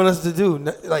 what do you want us to do?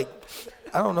 Like,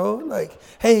 I don't know. Like,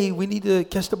 hey, we need to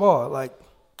catch the ball. Like,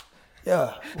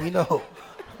 yeah, we know.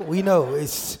 We know.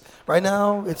 Right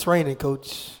now, it's raining,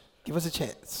 Coach. Give us a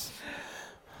chance.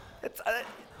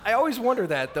 I always wonder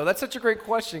that, though. That's such a great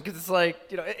question because it's like,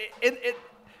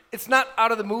 it's not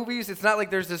out of the movies. It's not like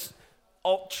there's this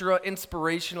ultra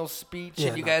inspirational speech Yeah,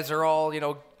 and you no. guys are all,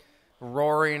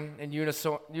 roaring in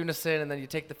unison and then you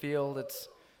take the field. It's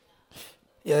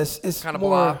Yeah, it's kind of more.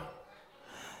 blah.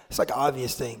 It's like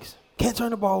obvious things. Can't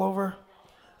turn the ball over.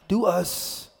 Do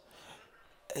us.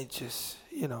 And just,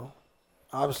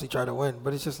 obviously try to win.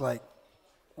 But it's just like,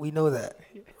 we know that.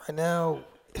 Right now,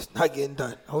 it's not getting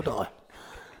done. Hold on.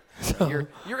 So,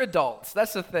 You're adults.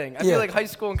 That's the thing. I Yeah. feel like high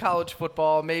school and college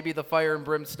football, maybe the fire and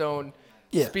brimstone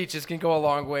Yeah. speeches can go a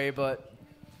long way, but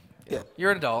yeah.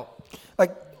 you're an adult.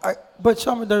 Like, but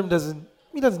Sean McDermott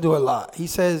doesn't do a lot. He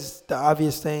says the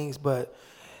obvious things, but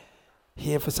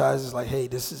he emphasizes like, hey,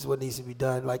 this is what needs to be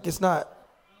done. Like, it's not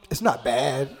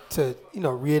bad to,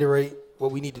 reiterate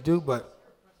what we need to do, but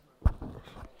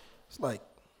it's like,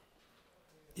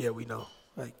 yeah, we know.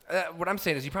 Like, What I'm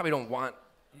saying is you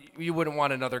wouldn't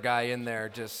want another guy in there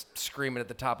just screaming at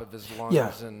the top of his lungs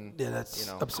Yeah. and Yeah, that's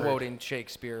absurd. quoting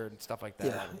Shakespeare and stuff like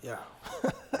that. yeah.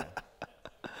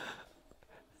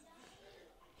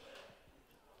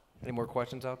 Any more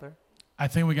questions out there? I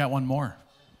think we got one more.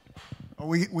 Oh,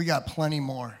 we got plenty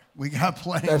more. We got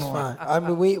plenty That's more. fine. I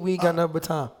mean, we ain't got nothing but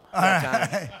time.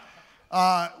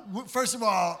 First of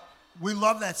all, we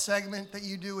love that segment that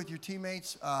you do with your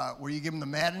teammates where you give them the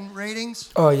Madden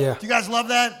ratings. Oh, yeah. Do you guys love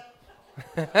that?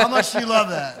 How much do you love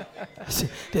that?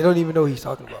 They don't even know what he's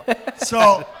talking about.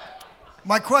 So,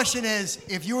 my question is,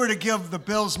 if you were to give the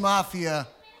Bills Mafia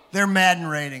their Madden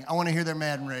rating, I want to hear their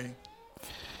Madden rating.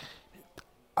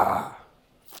 Or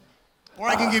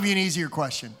I can give you an easier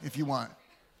question if you want.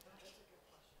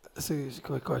 That's a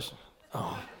good question.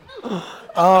 You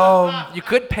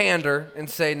could pander and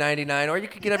say 99, or you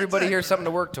could get everybody here something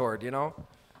to work toward, Tell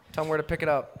them where to pick it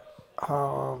up.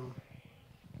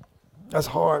 That's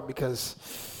hard because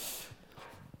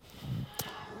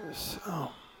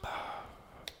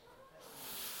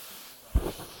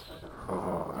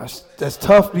that's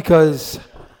tough because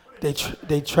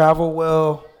they travel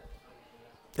well.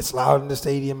 It's loud in the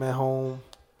stadium at home.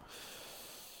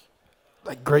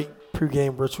 Like great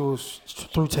pregame rituals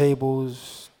through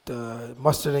tables. the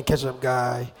mustard and ketchup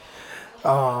guy.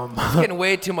 It's getting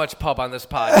way too much pub on this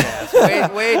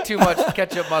podcast. way too much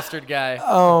ketchup mustard guy.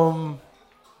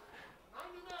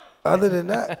 Other than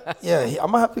that, yeah,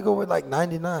 I'm gonna have to go with like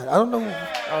 99. I don't know.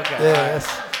 Okay.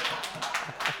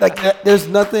 Yeah, there's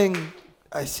nothing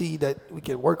I see that we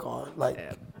can work on. Like,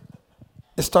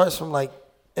 it starts from like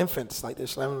infants, like they're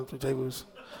slamming them through tables.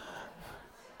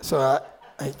 So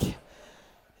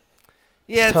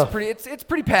yeah, tough. it's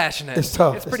pretty passionate. It's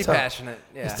tough. It's pretty tough. passionate.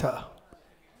 Yeah. It's tough.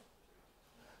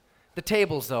 The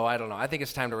tables, though, I don't know. I think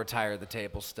it's time to retire the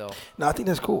tables still. No, I think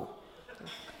that's cool.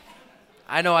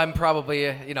 I know I'm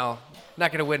probably, not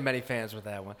going to win many fans with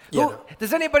that one. Yeah, Who,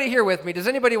 does anybody here with me? Does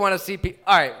anybody want to see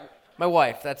all right, my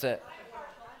wife, that's it.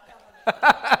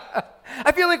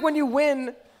 I feel like when you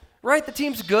win, right, the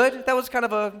team's good. That was kind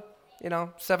of a,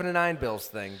 7-9 Bills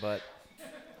thing, but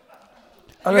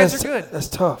you guys are good. That's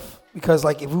tough because,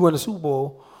 like, if we win the Super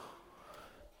Bowl,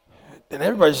 then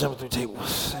everybody's jumping through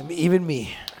tables, even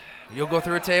me. You'll go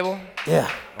through a table? Yeah.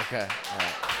 Okay.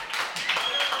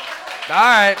 All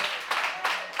right.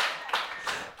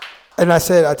 And I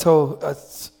told a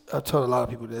lot of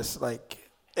people this, like,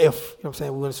 if, you know what I'm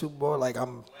saying, we win the Super Bowl, like,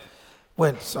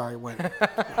 win.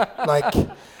 Like,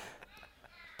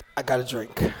 I got a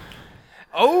drink.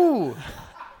 Oh.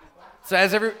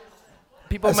 So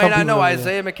people As may some not know, people know, yeah.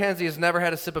 Isaiah McKenzie has never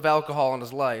had a sip of alcohol in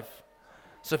his life.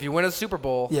 So if you win a Super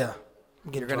Bowl, Yeah.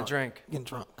 you're going to drink. Getting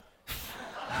drunk.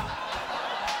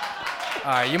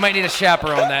 All right, you might need a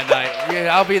chaperone that night.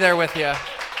 Yeah, I'll be there with you.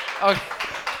 Okay.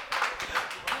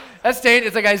 That's dangerous.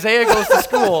 It's like Isaiah goes to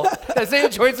school. Isaiah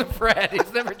joins a frat.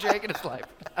 He's never drank in his life.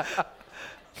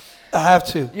 I have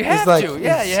to. You have to.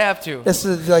 Yeah, you have to. That's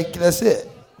that's it.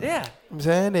 Yeah. You know what I'm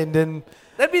saying? And then,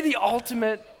 That'd be the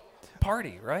ultimate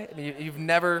party, right? I mean, you've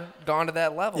never gone to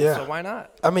that level, Yeah. so why not?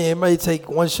 I mean, it may take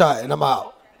one shot and I'm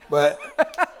out. But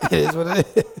it is what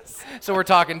it is. So we're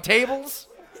talking tables,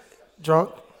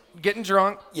 Drunk? getting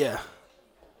drunk, Yeah.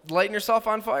 lighting yourself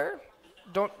on fire.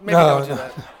 Don't do No.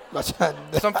 that. Not trying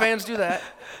to- Some fans do that.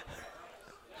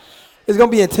 It's going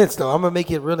to be intense, though. I'm going to make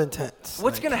it real intense.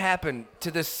 What's Like, going to happen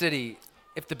to this city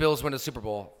if the Bills win a Super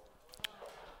Bowl?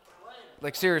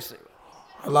 Like, seriously.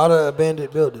 a lot of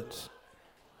abandoned buildings.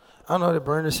 I don't know, they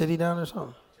burn the city down or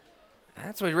something.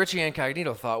 That's what Richie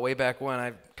Incognito thought way back when.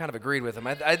 I kind of agreed with him.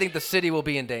 I think the city will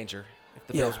be in danger if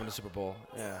the Yeah. Bills win the Super Bowl.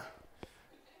 Yeah.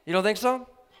 You don't think so?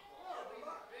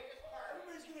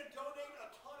 Everybody's going to donate a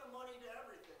ton of money to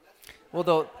everything.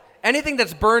 Well, anything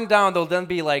that's burned down, there'll then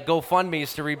be like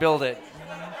GoFundMe's to rebuild it.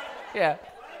 Yeah.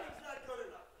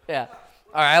 Yeah.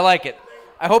 All right, I like it.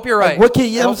 I hope you're right. Like, what can I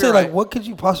I'm hope saying? you're Like, right. what could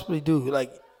you possibly do?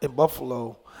 Like in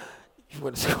Buffalo, if you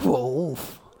went to Super Bowl,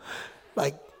 oof.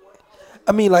 Like,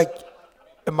 I mean, like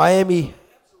in Miami,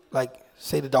 like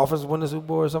say the Dolphins win the Super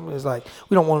Bowl or something. It's like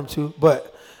we don't want them to,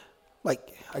 but like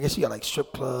I guess you got like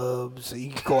strip clubs, so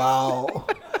you can go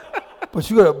out. But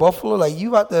you go to Buffalo, like you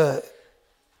about to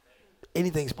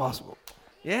anything's possible.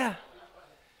 Yeah.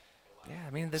 Yeah,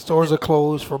 I mean, Stores are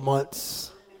closed for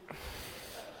months.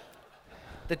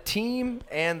 the team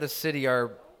and the city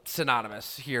are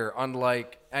synonymous here,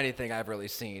 unlike anything I've really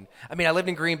seen. I mean, I lived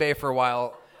in Green Bay for a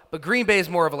while, but Green Bay is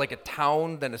more of like a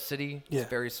town than a city. Yeah. It's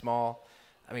very small.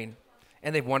 I mean,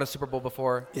 and they've won a Super Bowl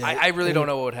before. Yeah, I really and- don't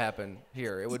know what would happen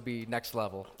here. It would be next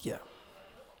level. Yeah.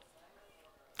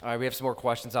 All right, we have some more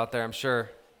questions out there, I'm sure.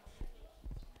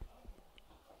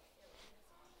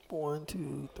 1,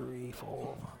 2, 3, 4.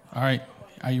 All right.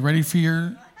 Are you ready for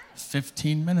your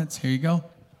 15 minutes? Here you go.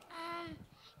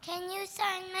 Can you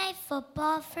sign my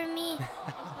football for me?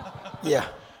 Yeah.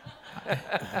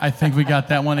 I think we got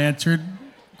that one answered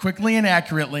quickly and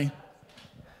accurately.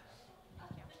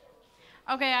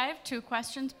 Okay, I have 2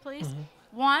 questions, please.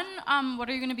 One, what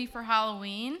are you going to be for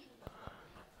Halloween?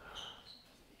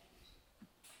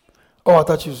 Oh, I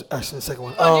thought you was asking the second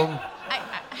one.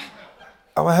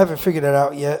 I haven't figured that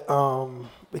out yet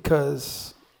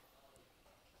because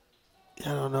I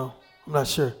don't know. I'm not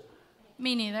sure.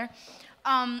 Me neither.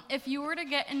 If you were to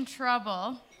get in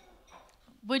trouble,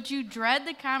 would you dread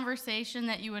the conversation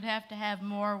that you would have to have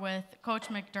more with Coach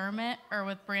McDermott or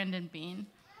with Brandon Beane?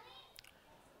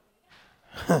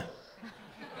 Say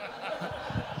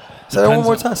that one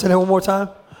more time. Say that one more time.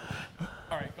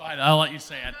 All right, go ahead. I'll let you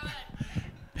say it.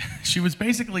 She was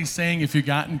basically saying if you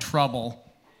got in trouble,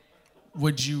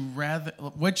 which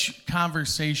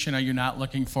conversation are you not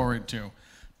looking forward to?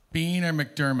 Beane or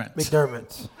McDermott?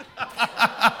 McDermott.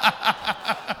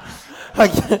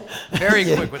 Very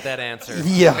Yeah. quick with that answer.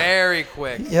 Yeah. Very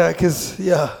quick. Yeah, because,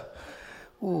 yeah.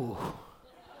 Ooh.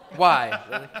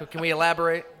 Why? Can we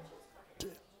elaborate?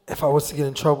 If I was to get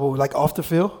in trouble, like off the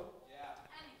field?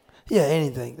 Yeah,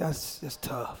 anything. That's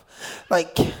tough.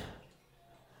 Like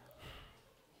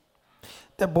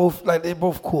they're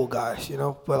both cool guys, you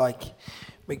know. But like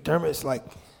McDermott's like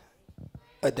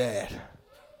a dad,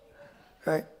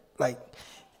 right? Like,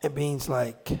 and Bean's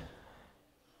like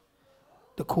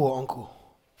the cool uncle.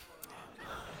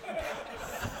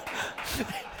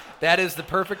 That is the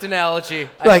perfect analogy.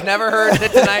 Like- I've never heard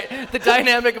the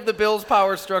dynamic of the Bills'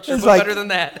 power structure It's put like- better than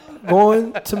that.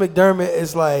 Going to McDermott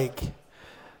is like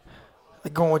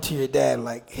going to your dad,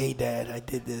 like, hey, Dad, I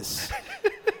did this.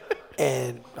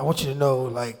 And I want you to know,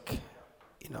 like,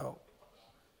 you know,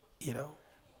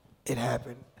 it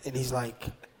happened. And he's like,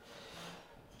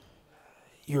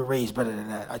 you were raised better than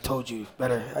that. I told you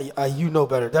better. You know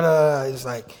better. Da-da-da. It's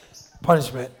like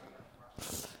punishment.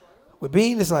 With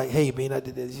Bean, it's like, hey, Bean, I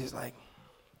did this. He's like,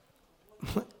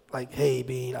 hey,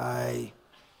 Bean, I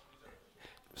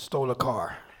stole a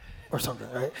car or something,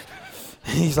 right?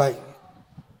 He's like,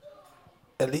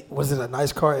 at least, was it a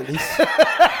nice car at least?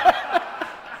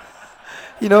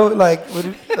 You know, like,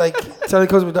 Sally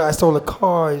comes to me, I stole a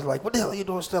car. He's like, what the hell are you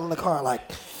doing stealing a car? Like,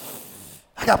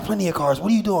 I got plenty of cars.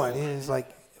 What are you doing? And he's like,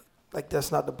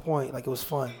 that's not the point. Like, it was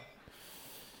fun.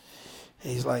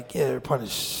 And he's like, yeah,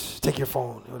 punish. Take your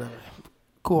phone, or whatever.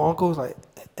 Cool uncle's like,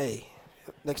 hey,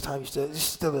 next time you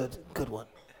steal a good one,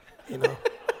 you know?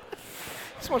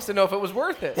 Just wants to know if it was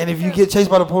worth it. And if you get chased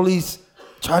by the police,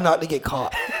 try not to get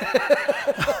caught.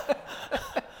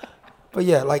 But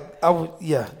yeah, like,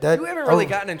 You haven't really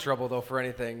gotten in trouble, though, for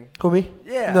anything. Who, me?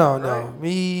 Yeah. No. right?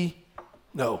 Me,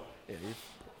 no. Yeah,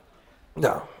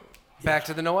 No. back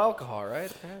to the no alcohol, right?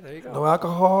 Yeah, there you go. No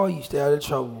alcohol, you stay out of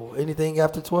trouble. Anything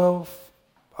after 12,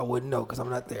 I wouldn't know because I'm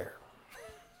not there.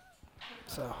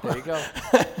 So There you go.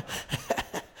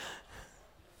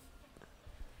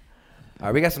 All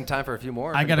right, we got some time for a few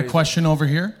more. I got a question over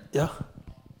here. Yeah.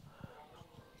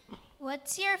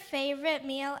 What's your favorite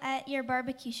meal at your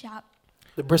barbecue shop?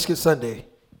 The brisket Sunday.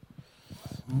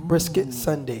 Brisket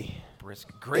Sunday.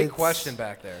 Great It's- question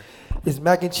back there. It's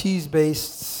mac and cheese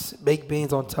based, baked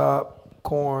beans on top,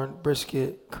 corn,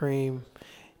 brisket, cream,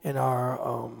 and our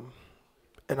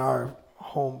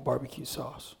home barbecue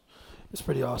sauce. It's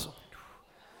pretty awesome.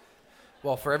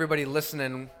 Well, for everybody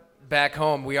listening back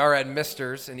home, we are at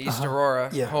Mister's in East Aurora,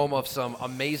 Yeah. home of some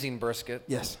amazing brisket.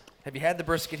 Yes. Have you had the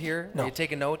brisket here? No. Are you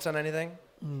taking notes on anything?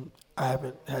 I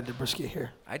haven't had the brisket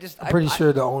here. I'm I'm pretty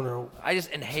sure the owner I just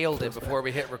inhaled it before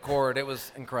we hit record. It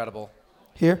was incredible.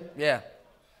 here. Yeah.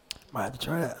 Might have to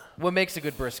try that. What makes a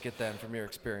good brisket then, from your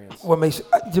experience? What makes,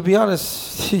 to be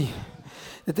honest,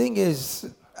 the thing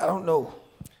is, I don't know.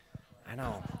 I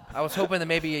know. I was hoping that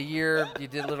maybe a year you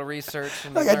did a little research.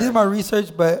 And Like, you I did learned. my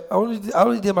research, but I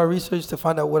only did my research to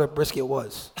find out what a brisket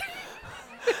was.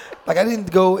 Like, I didn't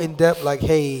go in depth, like,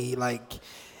 hey, like,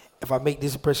 if I make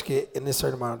this brisket in this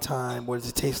certain amount of time, what does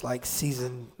it taste like,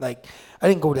 seasoned? Like, I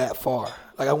didn't go that far.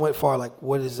 Like, I went far, like,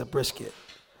 what is a brisket?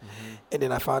 Mm-hmm. And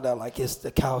then I found out, like, it's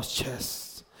the cow's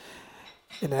chest.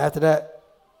 And then after that,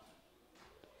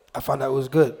 I found out it was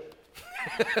good.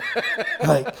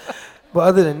 Like, but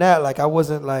other than that, like, I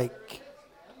wasn't like,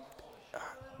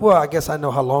 well, I guess I know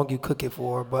how long you cook it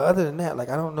for, but other than that, like,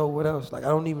 I don't know what else. Like, I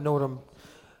don't even know what I'm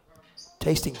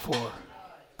tasting for.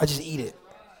 I just eat it.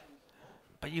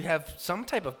 But you have some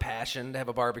type of passion to have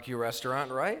a barbecue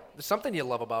restaurant, right? There's something you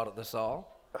love about it, this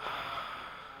all.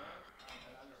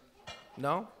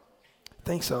 No? I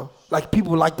think so. Like,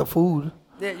 people like the food.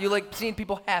 Yeah, you like seeing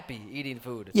people happy eating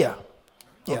food. Yeah.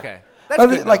 Yeah. Okay. That's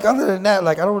good enough. Other than that,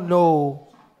 like, I don't know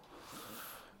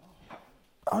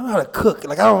how to cook.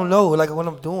 Like, I don't know, like, what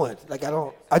I'm doing. Like,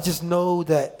 I just know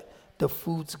that the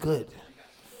food's good.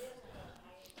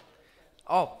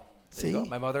 Oh, there you go. See?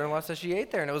 My mother-in-law said she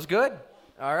ate there and it was good.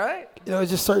 All right. You know,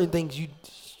 it's just certain things you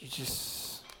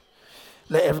just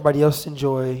let everybody else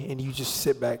enjoy, and you just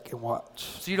sit back and watch.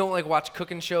 So you don't like watch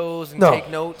cooking shows and No. take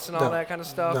notes and all No. that kind of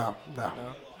stuff? No.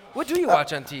 What do you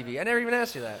watch on TV? I never even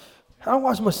asked you that. I don't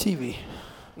watch much TV.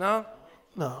 No?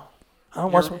 No. I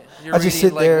don't watch. You're I just reading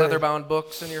sit like there. leather-bound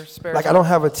books in your spare Like, time? I don't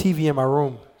have a TV in my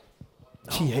room.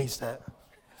 She hates that.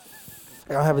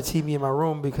 Like, I don't have a TV in my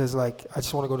room because, like, I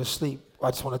just want to go to sleep. Or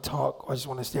I just want to talk. Or I just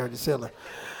want to stare at the ceiling.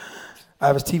 I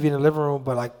have a TV in the living room,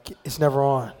 but, like, it's never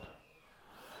on.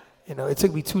 You know, it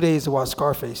took me 2 days to watch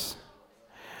Scarface.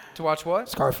 To watch what?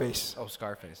 Scarface. Oh,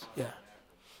 Scarface. Yeah.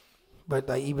 But,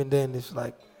 like, even then, it's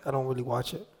like, I don't really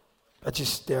watch it. I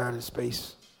just stare out of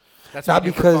space. That's Not what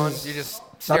you do for fun? because, You just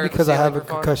not stare at the because I have ceiling a for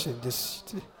fun? concussion.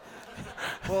 Just,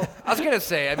 Well, I was going to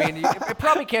say, I mean, it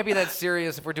probably can't be that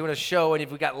serious if we're doing a show and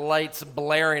if we got lights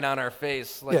blaring on our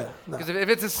face. Like, Yeah, no. Because if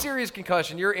it's a serious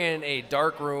concussion, you're in a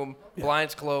dark room,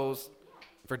 blinds closed,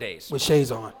 for days. with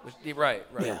shades on. Right.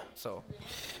 Yeah. So,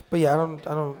 But yeah,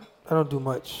 I don't do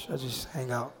much. I just hang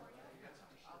out.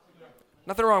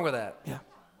 nothing wrong with that. Yeah.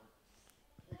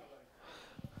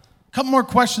 Couple more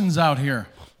questions out here.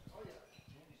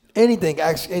 Anything,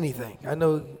 ask anything. I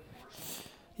know.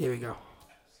 Here we go.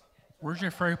 Where's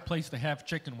your favorite place to have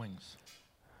chicken wings?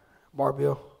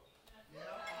 Barbill.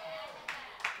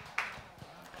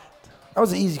 That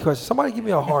was an easy question. Somebody give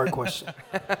me a hard question.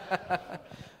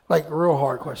 Like a real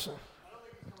hard question.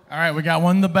 All right, we got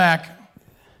one in the back.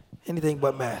 Anything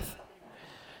but math.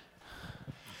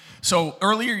 So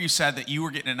earlier you said that you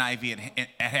were getting an IV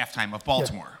at halftime of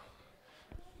Baltimore.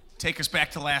 Take us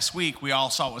back to last week. We all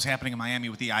saw what was happening in Miami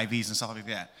with the IVs and stuff like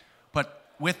that.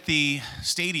 But with the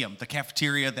stadium, the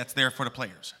cafeteria that's there for the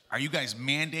players, are you guys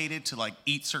mandated to like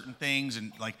eat certain things?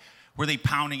 And like, were they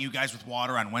pounding you guys with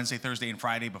water on Wednesday, Thursday, and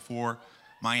Friday before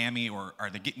Miami? Or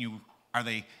are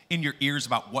they in your ears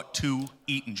about what to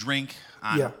eat and drink?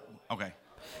 Yeah. Okay.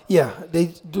 Yeah,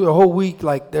 they do a whole week,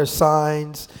 like there's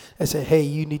signs that say, hey,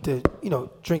 you need to,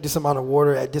 drink this amount of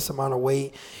water at this amount of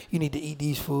weight. You need to eat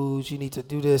these foods. You need to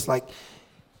do this. Like,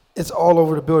 it's all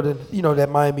over the building, that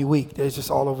Miami week. There's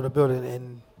just all over the building.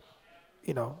 And,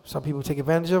 some people take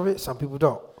advantage of it. Some people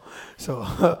don't.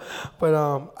 So,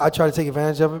 but I try to take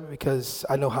advantage of it because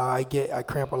I know how I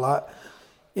cramp a lot,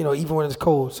 even when it's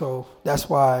cold. So that's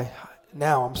why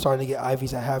now I'm starting to get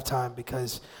IVs at halftime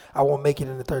because I won't make it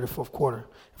in the third or fourth quarter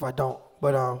if I don't.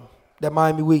 But that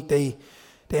Miami week, they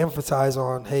emphasize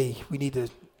on, hey, we need to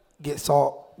get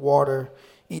salt, water,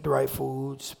 eat the right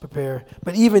foods, prepare.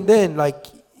 But even then, like,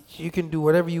 you can do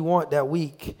whatever you want that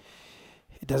week.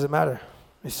 It doesn't matter.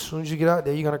 As soon as you get out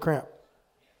there, you're going to cramp.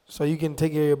 So you can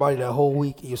take care of your body that whole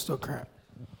week and you'll still cramp.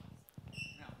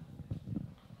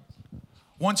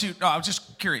 I was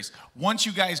just curious. Once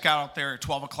you guys got out there at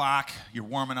 12 o'clock, you're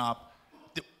warming up,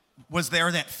 was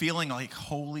there that feeling like,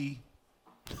 holy,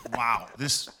 wow,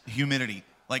 this humidity?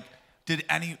 Like,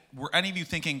 were any of you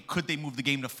thinking, could they move the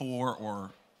game to 4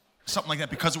 or something like that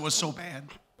because it was so bad?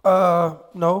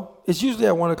 No. It's usually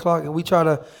at 1 o'clock, and we try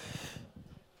to,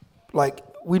 like,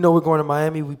 we know we're going to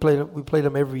Miami. We play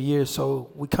them every year,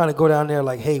 so we kind of go down there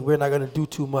like, hey, we're not going to do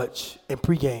too much in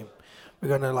pregame. We're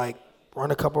going to, like,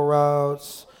 run a couple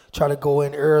routes, try to go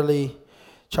in early,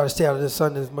 try to stay out of the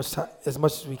sun as much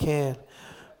as we can.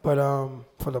 But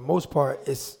for the most part,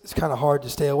 it's kind of hard to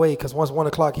stay away because once 1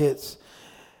 o'clock hits,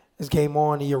 it's game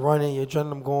on, and you're running, your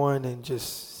adrenaline going, and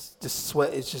just the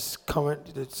sweat is just coming.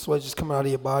 The sweat just coming out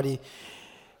of your body.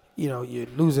 You're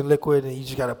losing liquid, and you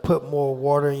just got to put more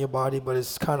water in your body. But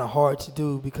it's kind of hard to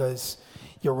do because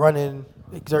you're running,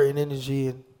 exerting energy,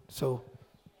 and so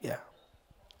yeah.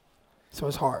 So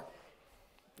it's hard.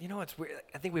 It's weird.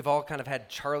 I think we've all kind of had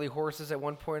Charlie horses at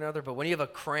one point or another, but when you have a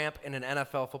cramp in an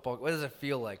NFL football, what does it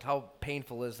feel like? How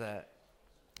painful is that?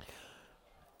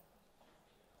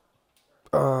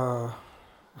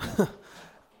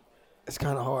 It's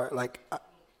kind of hard. Like,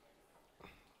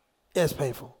 it's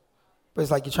painful. But it's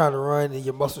like you're trying to run and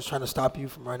your muscles trying to stop you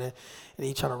from running and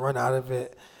you're trying to run out of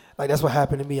it. Like, that's what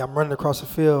happened to me. I'm running across the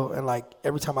field and, like,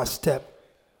 every time I step,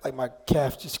 like, my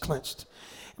calf just clenched.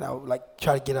 And I would, like,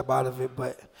 try to get up out of it,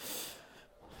 but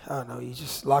I don't know. You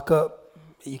just lock up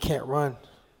and you can't run.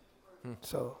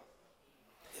 So,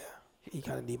 yeah, you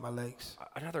kind of need my legs.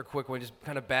 Another quick one, just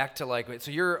kind of back to, like,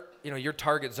 so your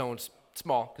target zone's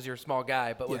small because you're a small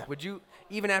guy, but Yeah. would you,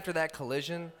 even after that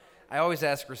collision, I always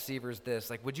ask receivers this,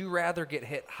 like, would you rather get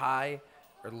hit high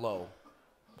or low?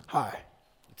 High.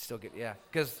 You'd still get,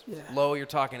 because low, you're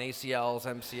talking ACLs,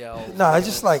 MCLs. No, it's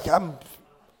just like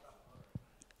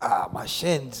my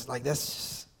shins, like that's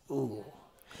just, ooh.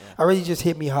 Yeah. I really just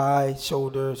hit me high,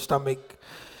 shoulder, stomach,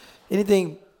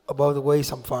 anything above the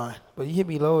waist, I'm fine. But you hit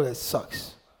me low, that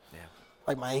sucks. Yeah.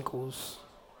 Like my ankles,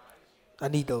 I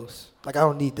need those. Like I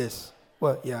don't need this.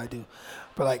 Well, yeah, I do.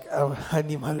 But like I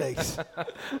need my legs.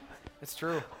 It's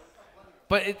true.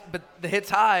 But the hits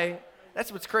high,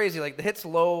 that's what's crazy. Like the hits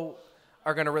low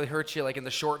are going to really hurt you. Like in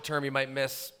the short term, you might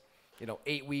miss,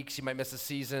 8 weeks. You might miss a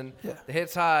season. Yeah. The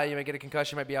hits high, you might get a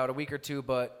concussion, might be out a week or two.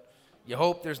 But you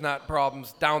hope there's not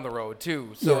problems down the road too.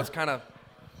 So it's kind of.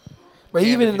 But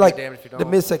even like the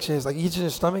midsection is like you hit your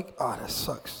stomach. Oh, that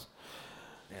sucks.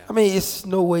 Yeah. I mean, it's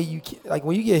no way you can, like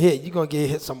when you get hit, you're gonna get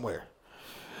hit somewhere.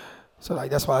 So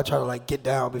like that's why I try to like get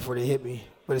down before they hit me.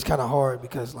 But it's kind of hard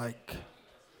because like.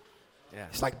 Yeah.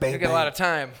 It's like bang, you get bang. a lot of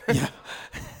time. Yeah.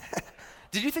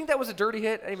 Did you think that was a dirty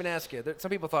hit? I didn't even ask you.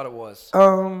 Some people thought it was.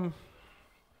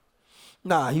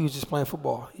 Nah, he was just playing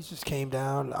football. He just came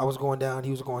down. I was going down.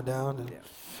 He was going down. And,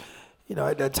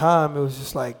 at that time, it was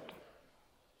just like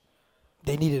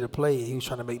they needed a play. He was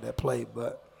trying to make that play,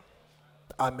 but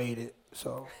I made it.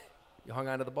 So You hung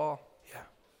on to the ball.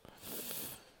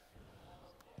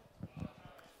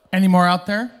 Any more out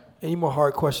there? Any more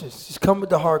hard questions? Just come with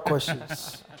the hard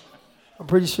questions. I'm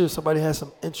pretty sure somebody has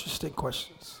some interesting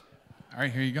questions. All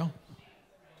right, here you go.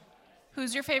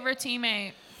 Who's your favorite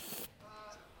teammate?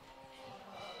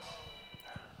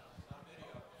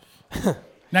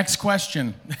 Next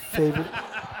question.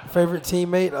 Favorite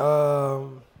teammate? I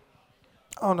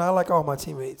don't know. I like all my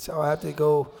teammates. I'll have to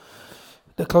go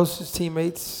the closest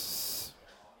teammates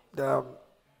that I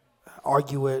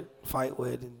argue with, fight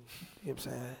with, and you know what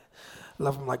I'm saying?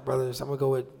 Love them like brothers. I'm going to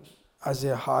go with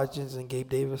Isaiah Hodgins and Gabe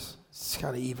Davis. It's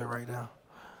kind of even right now.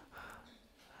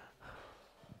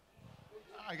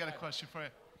 I got a question for you.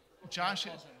 Josh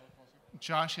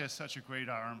has such a great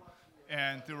arm,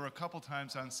 and there were a couple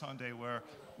times on Sunday where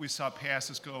we saw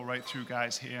passes go right through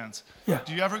guys' hands. Yeah.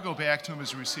 Do you ever go back to him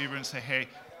as a receiver and say, hey,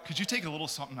 could you take a little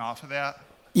something off of that?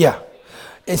 Yeah,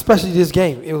 especially this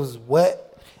game. It was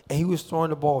wet, and he was throwing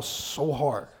the ball so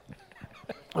hard.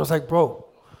 I was like, bro,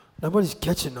 nobody's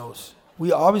catching those.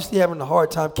 We obviously having a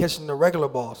hard time catching the regular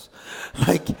balls.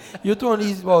 Like, you're throwing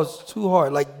these balls too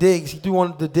hard. Like Diggs, he threw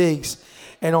one of the Diggs,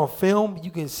 and on film,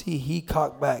 you can see he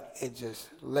cocked back and just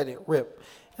let it rip.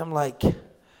 And I'm like,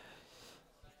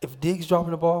 if Diggs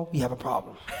dropping the ball, we have a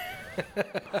problem.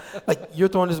 Like, you're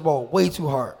throwing this ball way too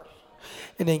hard.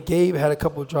 And then Gabe had a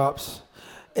couple drops,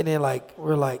 and then, like,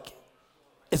 we're like,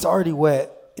 it's already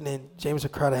wet. And then James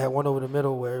Crowder had one over the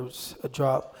middle where it was a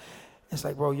drop. It's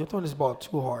like, bro, you're throwing this ball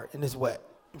too hard, and it's wet. You know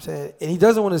what I'm saying? And he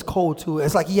does it when it's cold, too.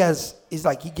 It's like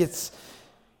it's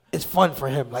fun for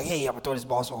him. Like, hey, I'm going to throw this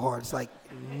ball so hard. It's like,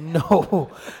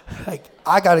 no. Like,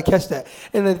 I got to catch that.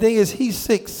 And the thing is, he's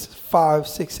 6'5",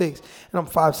 6'6", and I'm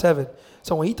 5'7".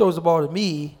 So when he throws the ball to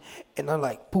me, and I'm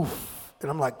like, poof, and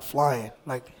I'm like flying.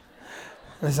 Like,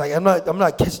 it's like, I'm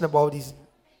not catching the ball with these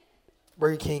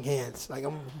Burger King hands. Like,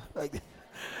 I'm like,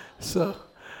 so.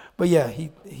 But yeah,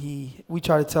 we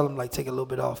try to tell him, like, take a little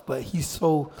bit off, but he's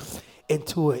so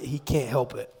into it, he can't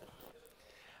help it.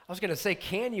 I was going to say,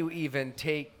 can you even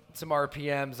take some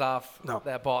RPMs off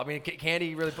that ball? I mean, can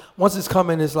he really? Once it's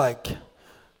coming, it's like,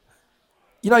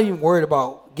 you're not even worried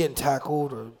about getting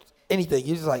tackled or anything.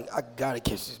 You're just like, I got to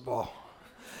catch this ball.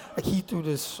 Like, he threw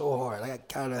this so hard. Like, I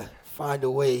got to find a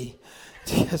way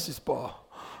to catch this ball.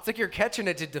 It's like you're catching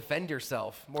it to defend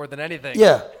yourself more than anything.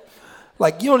 Yeah.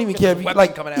 Like, you don't even care.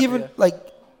 Like, even, you. like,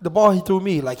 the ball he threw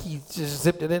me, like, he just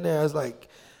zipped it in there. I was like,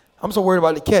 I'm so worried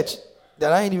about the catch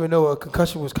that I didn't even know a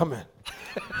concussion was coming.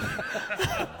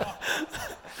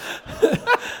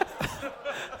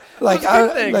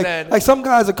 Like some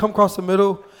guys will come across the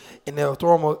middle and they'll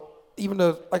throw them even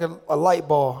a light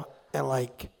ball, and,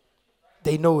 like,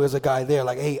 they know there's a guy there.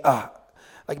 Like, hey,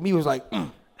 like, me was like,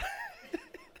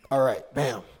 all right,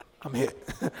 bam, I'm hit.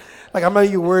 Like, I'm not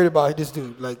even worried about this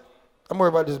dude. Like, I'm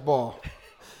worried about this ball.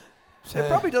 It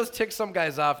probably does tick some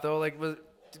guys off, though. Like,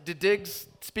 did Diggs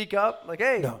speak up? Like,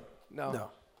 hey.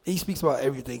 No. He speaks about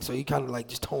everything, so you kind of, like,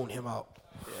 just tone him out.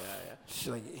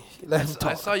 Yeah. Like, let him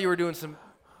talk. I saw you were doing some,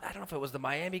 I don't know if it was the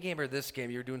Miami game or this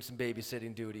game, you were doing some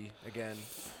babysitting duty again.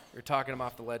 You were talking him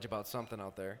off the ledge about something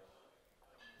out there.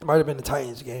 It might have been the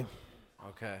Titans game.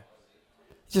 Okay.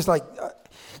 Just like,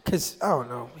 because, I don't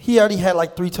know. He already had,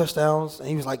 like, 3 touchdowns, and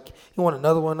he was like, you want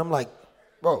another one? I'm like,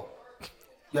 bro,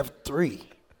 you have 3.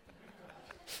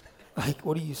 Like,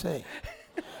 what are you saying?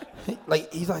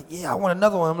 Like, he's like, yeah, I want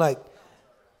another one. I'm like,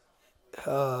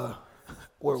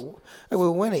 we're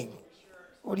winning.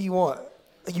 What do you want?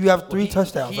 Like, you have 3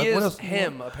 touchdowns. He like, is what else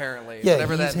him, apparently. Yeah,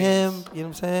 whatever he's that him. means. You know what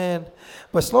I'm saying?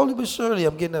 But slowly but surely,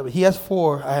 I'm getting up. He has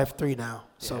 4. I have 3 now.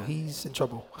 So he's in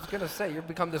trouble. I was gonna say, you've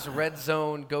become this red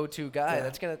zone go-to guy. Yeah.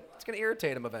 It's gonna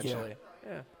irritate him eventually.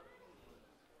 Yeah.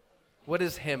 What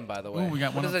is him, by the way? Ooh,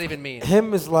 what does that even mean?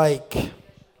 Him is like,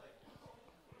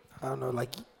 I don't know, like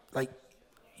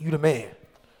you the man.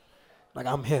 Like,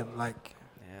 I'm him. Like,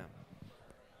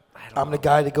 I'm the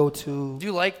guy to go to. Do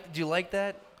you like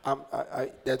that?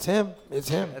 That's him. It's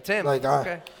him. That's him. Like,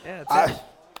 okay. Yeah, that's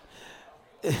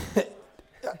him.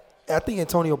 I think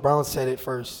Antonio Brown said it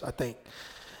first, I think.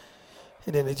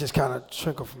 And then it just kind of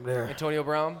trickled from there. Antonio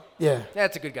Brown? Yeah. Yeah,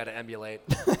 that's a good guy to emulate.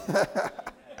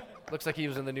 Looks like he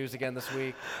was in the news again this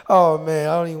week. Oh, man,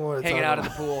 I don't even want to hanging talk out in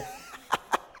the pool.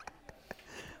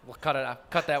 We'll cut it off.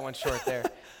 Cut that one short there.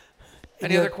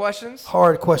 Any other questions?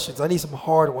 Hard questions. I need some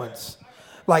hard ones.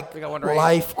 Like,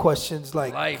 life questions,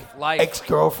 like life.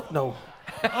 Ex-girlfriend. No.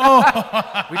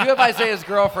 We do have Isaiah's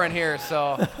girlfriend here,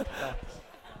 so.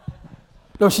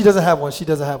 No, she doesn't have one. She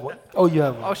doesn't have one. Oh, you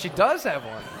have one. Oh, she does have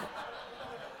one.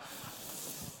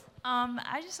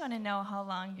 I just want to know how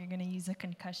long you're going to use a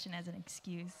concussion as an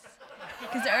excuse.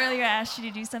 Because earlier I asked you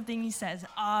to do something, he says,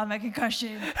 my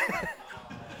concussion.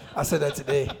 I said that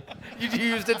today. You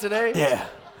used it today? Yeah.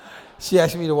 She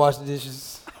asked me to wash the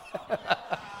dishes.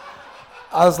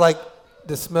 I was like,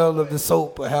 the smell of the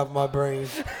soap will have my brain.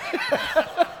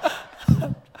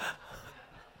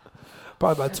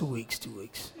 Probably about 2 weeks. 2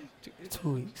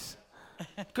 weeks.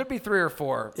 Could be 3 or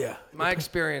 4. Yeah. My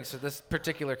experience with this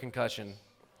particular concussion,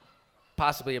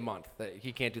 possibly a month, that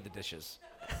he can't do the dishes.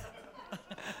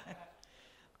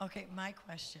 Okay, my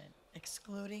question,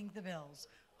 excluding the Bills,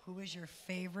 who is your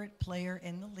favorite player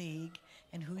in the league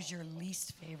and who's your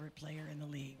least favorite player in the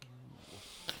league?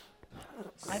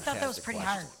 I thought that was pretty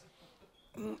hard.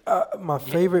 My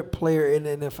favorite player in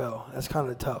the NFL. That's kind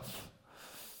of tough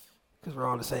because we're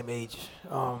all the same age.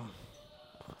 There's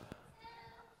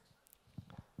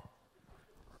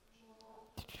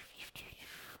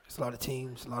a lot of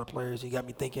teams, a lot of players. You got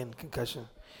me thinking concussion.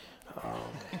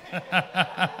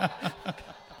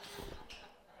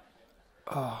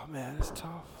 Oh, man, it's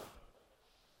tough.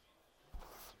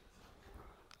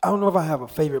 I don't know if I have a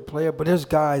favorite player, but there's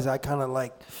guys I kind of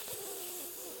like.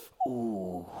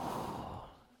 Ooh.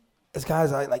 There's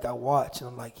guys I watch, and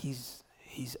I'm like, he's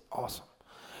awesome.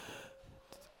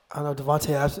 I know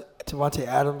Devontae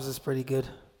Adams is pretty good.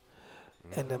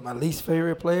 And then my least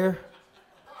favorite player.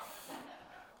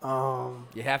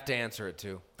 You have to answer it,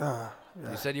 too. Yeah.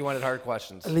 You said you wanted hard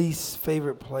questions. Least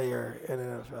favorite player in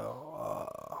the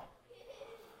NFL.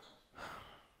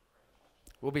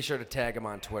 We'll be sure to tag him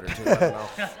on Twitter, too. Let him know.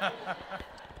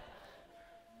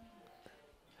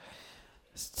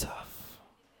 It's tough.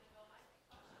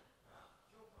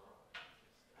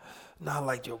 Not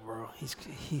like Joe Burrow. He's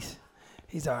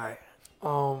all right.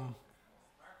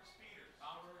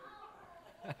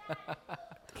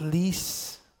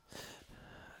 Least.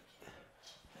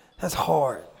 That's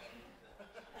hard.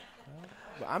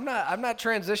 I'm not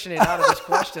transitioning out of this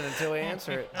question until we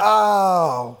answer it.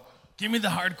 Oh. Give me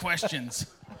the hard questions.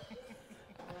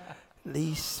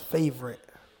 Least favorite.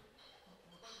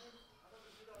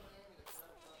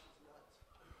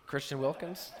 Christian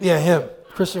Wilkins? Yeah, him.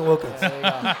 Christian Wilkins. There you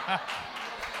go.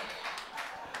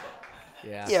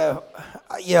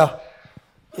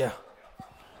 Yeah.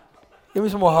 Give me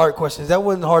some more hard questions. That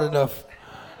wasn't hard enough.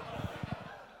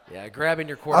 Yeah, grabbing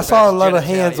your quarterback. I saw a lot of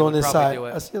hands on this side.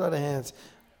 I see a lot of hands.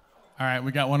 All right,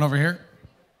 we got one over here.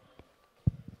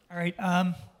 All right.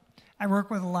 I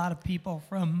work with a lot of people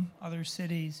from other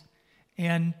cities,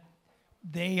 and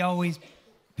they always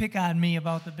pick on me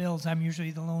about the Bills. I'm usually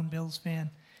the lone Bills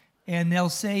fan. And they'll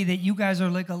say that you guys are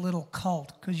like a little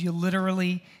cult because you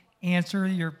literally answer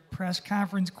your press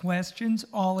conference questions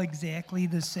all exactly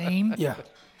the same. Yeah.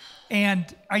 And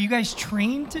are you guys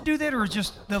trained to do that, or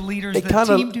just the leaders, It the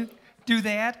kinda- team do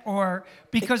that? Or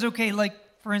because, okay, like,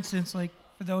 for instance, like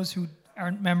for those who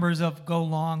aren't members of Go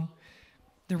Long,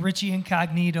 the Richie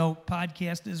Incognito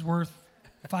podcast is worth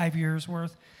 5 years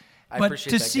worth. I But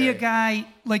appreciate to that, see a Gary. guy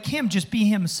like him just be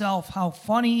himself, how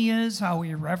funny he is, how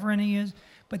irreverent he is.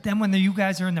 But then when you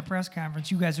guys are in the press conference,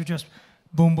 you guys are just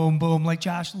boom, boom, boom. Like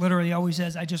Josh literally always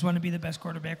says, I just want to be the best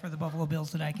quarterback for the Buffalo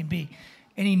Bills that I can be.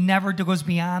 And he never goes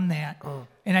beyond that.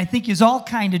 And I think you all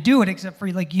kind of do it, except for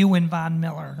like you and Von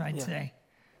Miller, I'd say.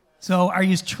 So are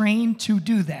you trained to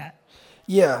do that?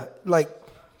 Yeah, like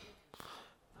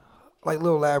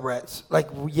little lab rats.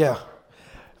 Like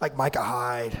Micah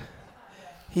Hyde.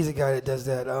 He's a guy that does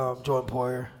that. Jordan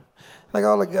Poyer. Like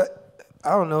all the guys,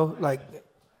 I don't know. Like,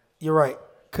 you're right.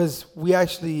 Because we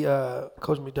actually,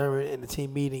 Coach McDermott in the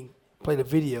team meeting played a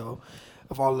video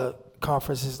of all the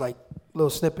conferences, like little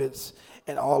snippets,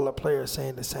 and all the players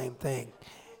saying the same thing.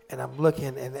 And I'm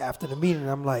looking, and after the meeting,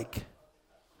 I'm like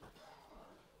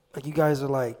you guys are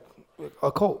like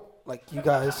a cult. Like you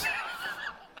guys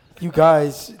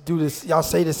do this. Y'all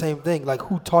say the same thing. Like,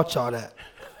 who taught y'all that?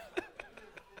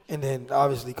 And then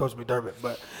obviously Coach McDermott,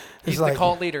 but He's like, the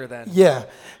cult leader then. Yeah,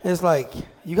 it's like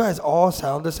you guys all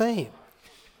sound the same.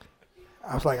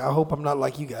 I was like, I hope I'm not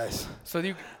like you guys. So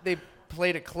they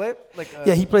played a clip?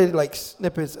 Yeah, he played like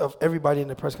snippets of everybody in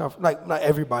the press conference. Like, not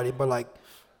everybody, but like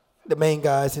the main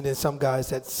guys, and then some guys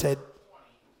that said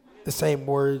the same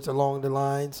words along the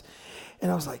lines.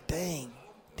 And I was like, dang,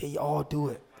 they all do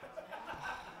it.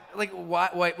 Like, why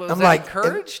was I'm that like,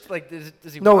 encouraged? Like,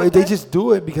 does he No, want they that? just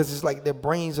do it because it's like their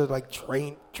brains are like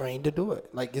trained to do it.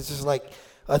 Like, it's just like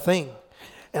a thing.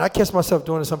 And I catch myself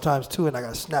doing it sometimes too, and I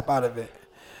got to snap out of it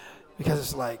because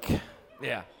it's like,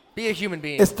 Yeah. Be a human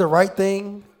being. it's the right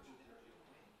thing.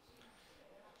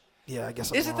 Yeah, I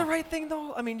guess I'm Is it the wrong. right thing,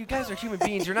 though? I mean, you guys are human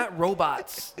beings. You're not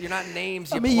robots. You're not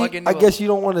names you I mean, plug into I guess you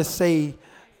don't want to say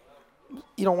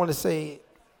you don't want to say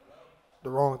the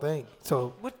wrong thing.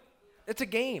 So What? It's a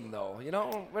game, though. You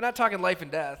know, we're not talking life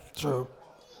and death. true.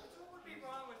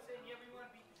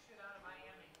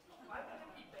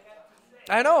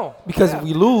 I know. Because Yeah. if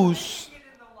we lose,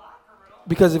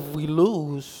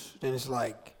 then it's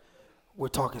like we're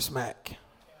talking smack.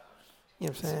 You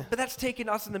know what I'm saying? But that's taking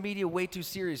us in the media way too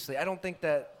seriously. I don't think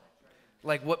that,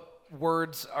 like, what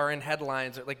words are in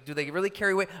headlines, or, like, do they really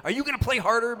carry weight? Are you going to play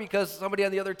harder because somebody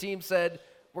on the other team said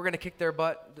we're going to kick their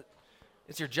butt?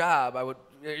 It's your job.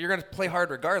 You're going to play hard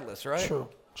regardless, right?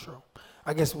 True.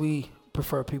 I guess we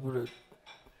prefer people to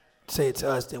say it to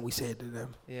us than we say it to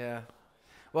them. Yeah.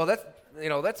 Well,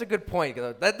 that's a good point.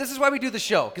 This is why we do the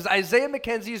show, because Isaiah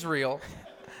McKenzie is real.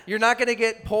 You're not going to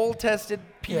get poll-tested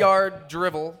PR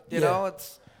drivel. You know,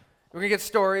 we're going to get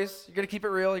stories. You're going to keep it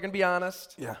real. You're going to be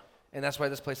honest. Yeah. And that's why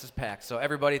this place is packed. So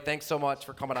everybody, thanks so much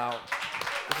for coming out.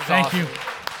 This is Thank awesome. you.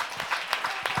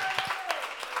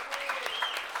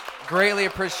 Greatly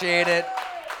appreciate it.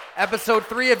 Episode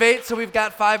 3 of 8, so we've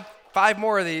got five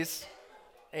more of these.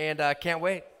 And can't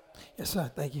wait. Yes, sir.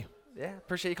 Thank you. Yeah,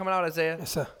 appreciate you coming out, Isaiah.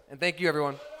 Yes, sir. And thank you,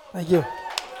 everyone. Thank you.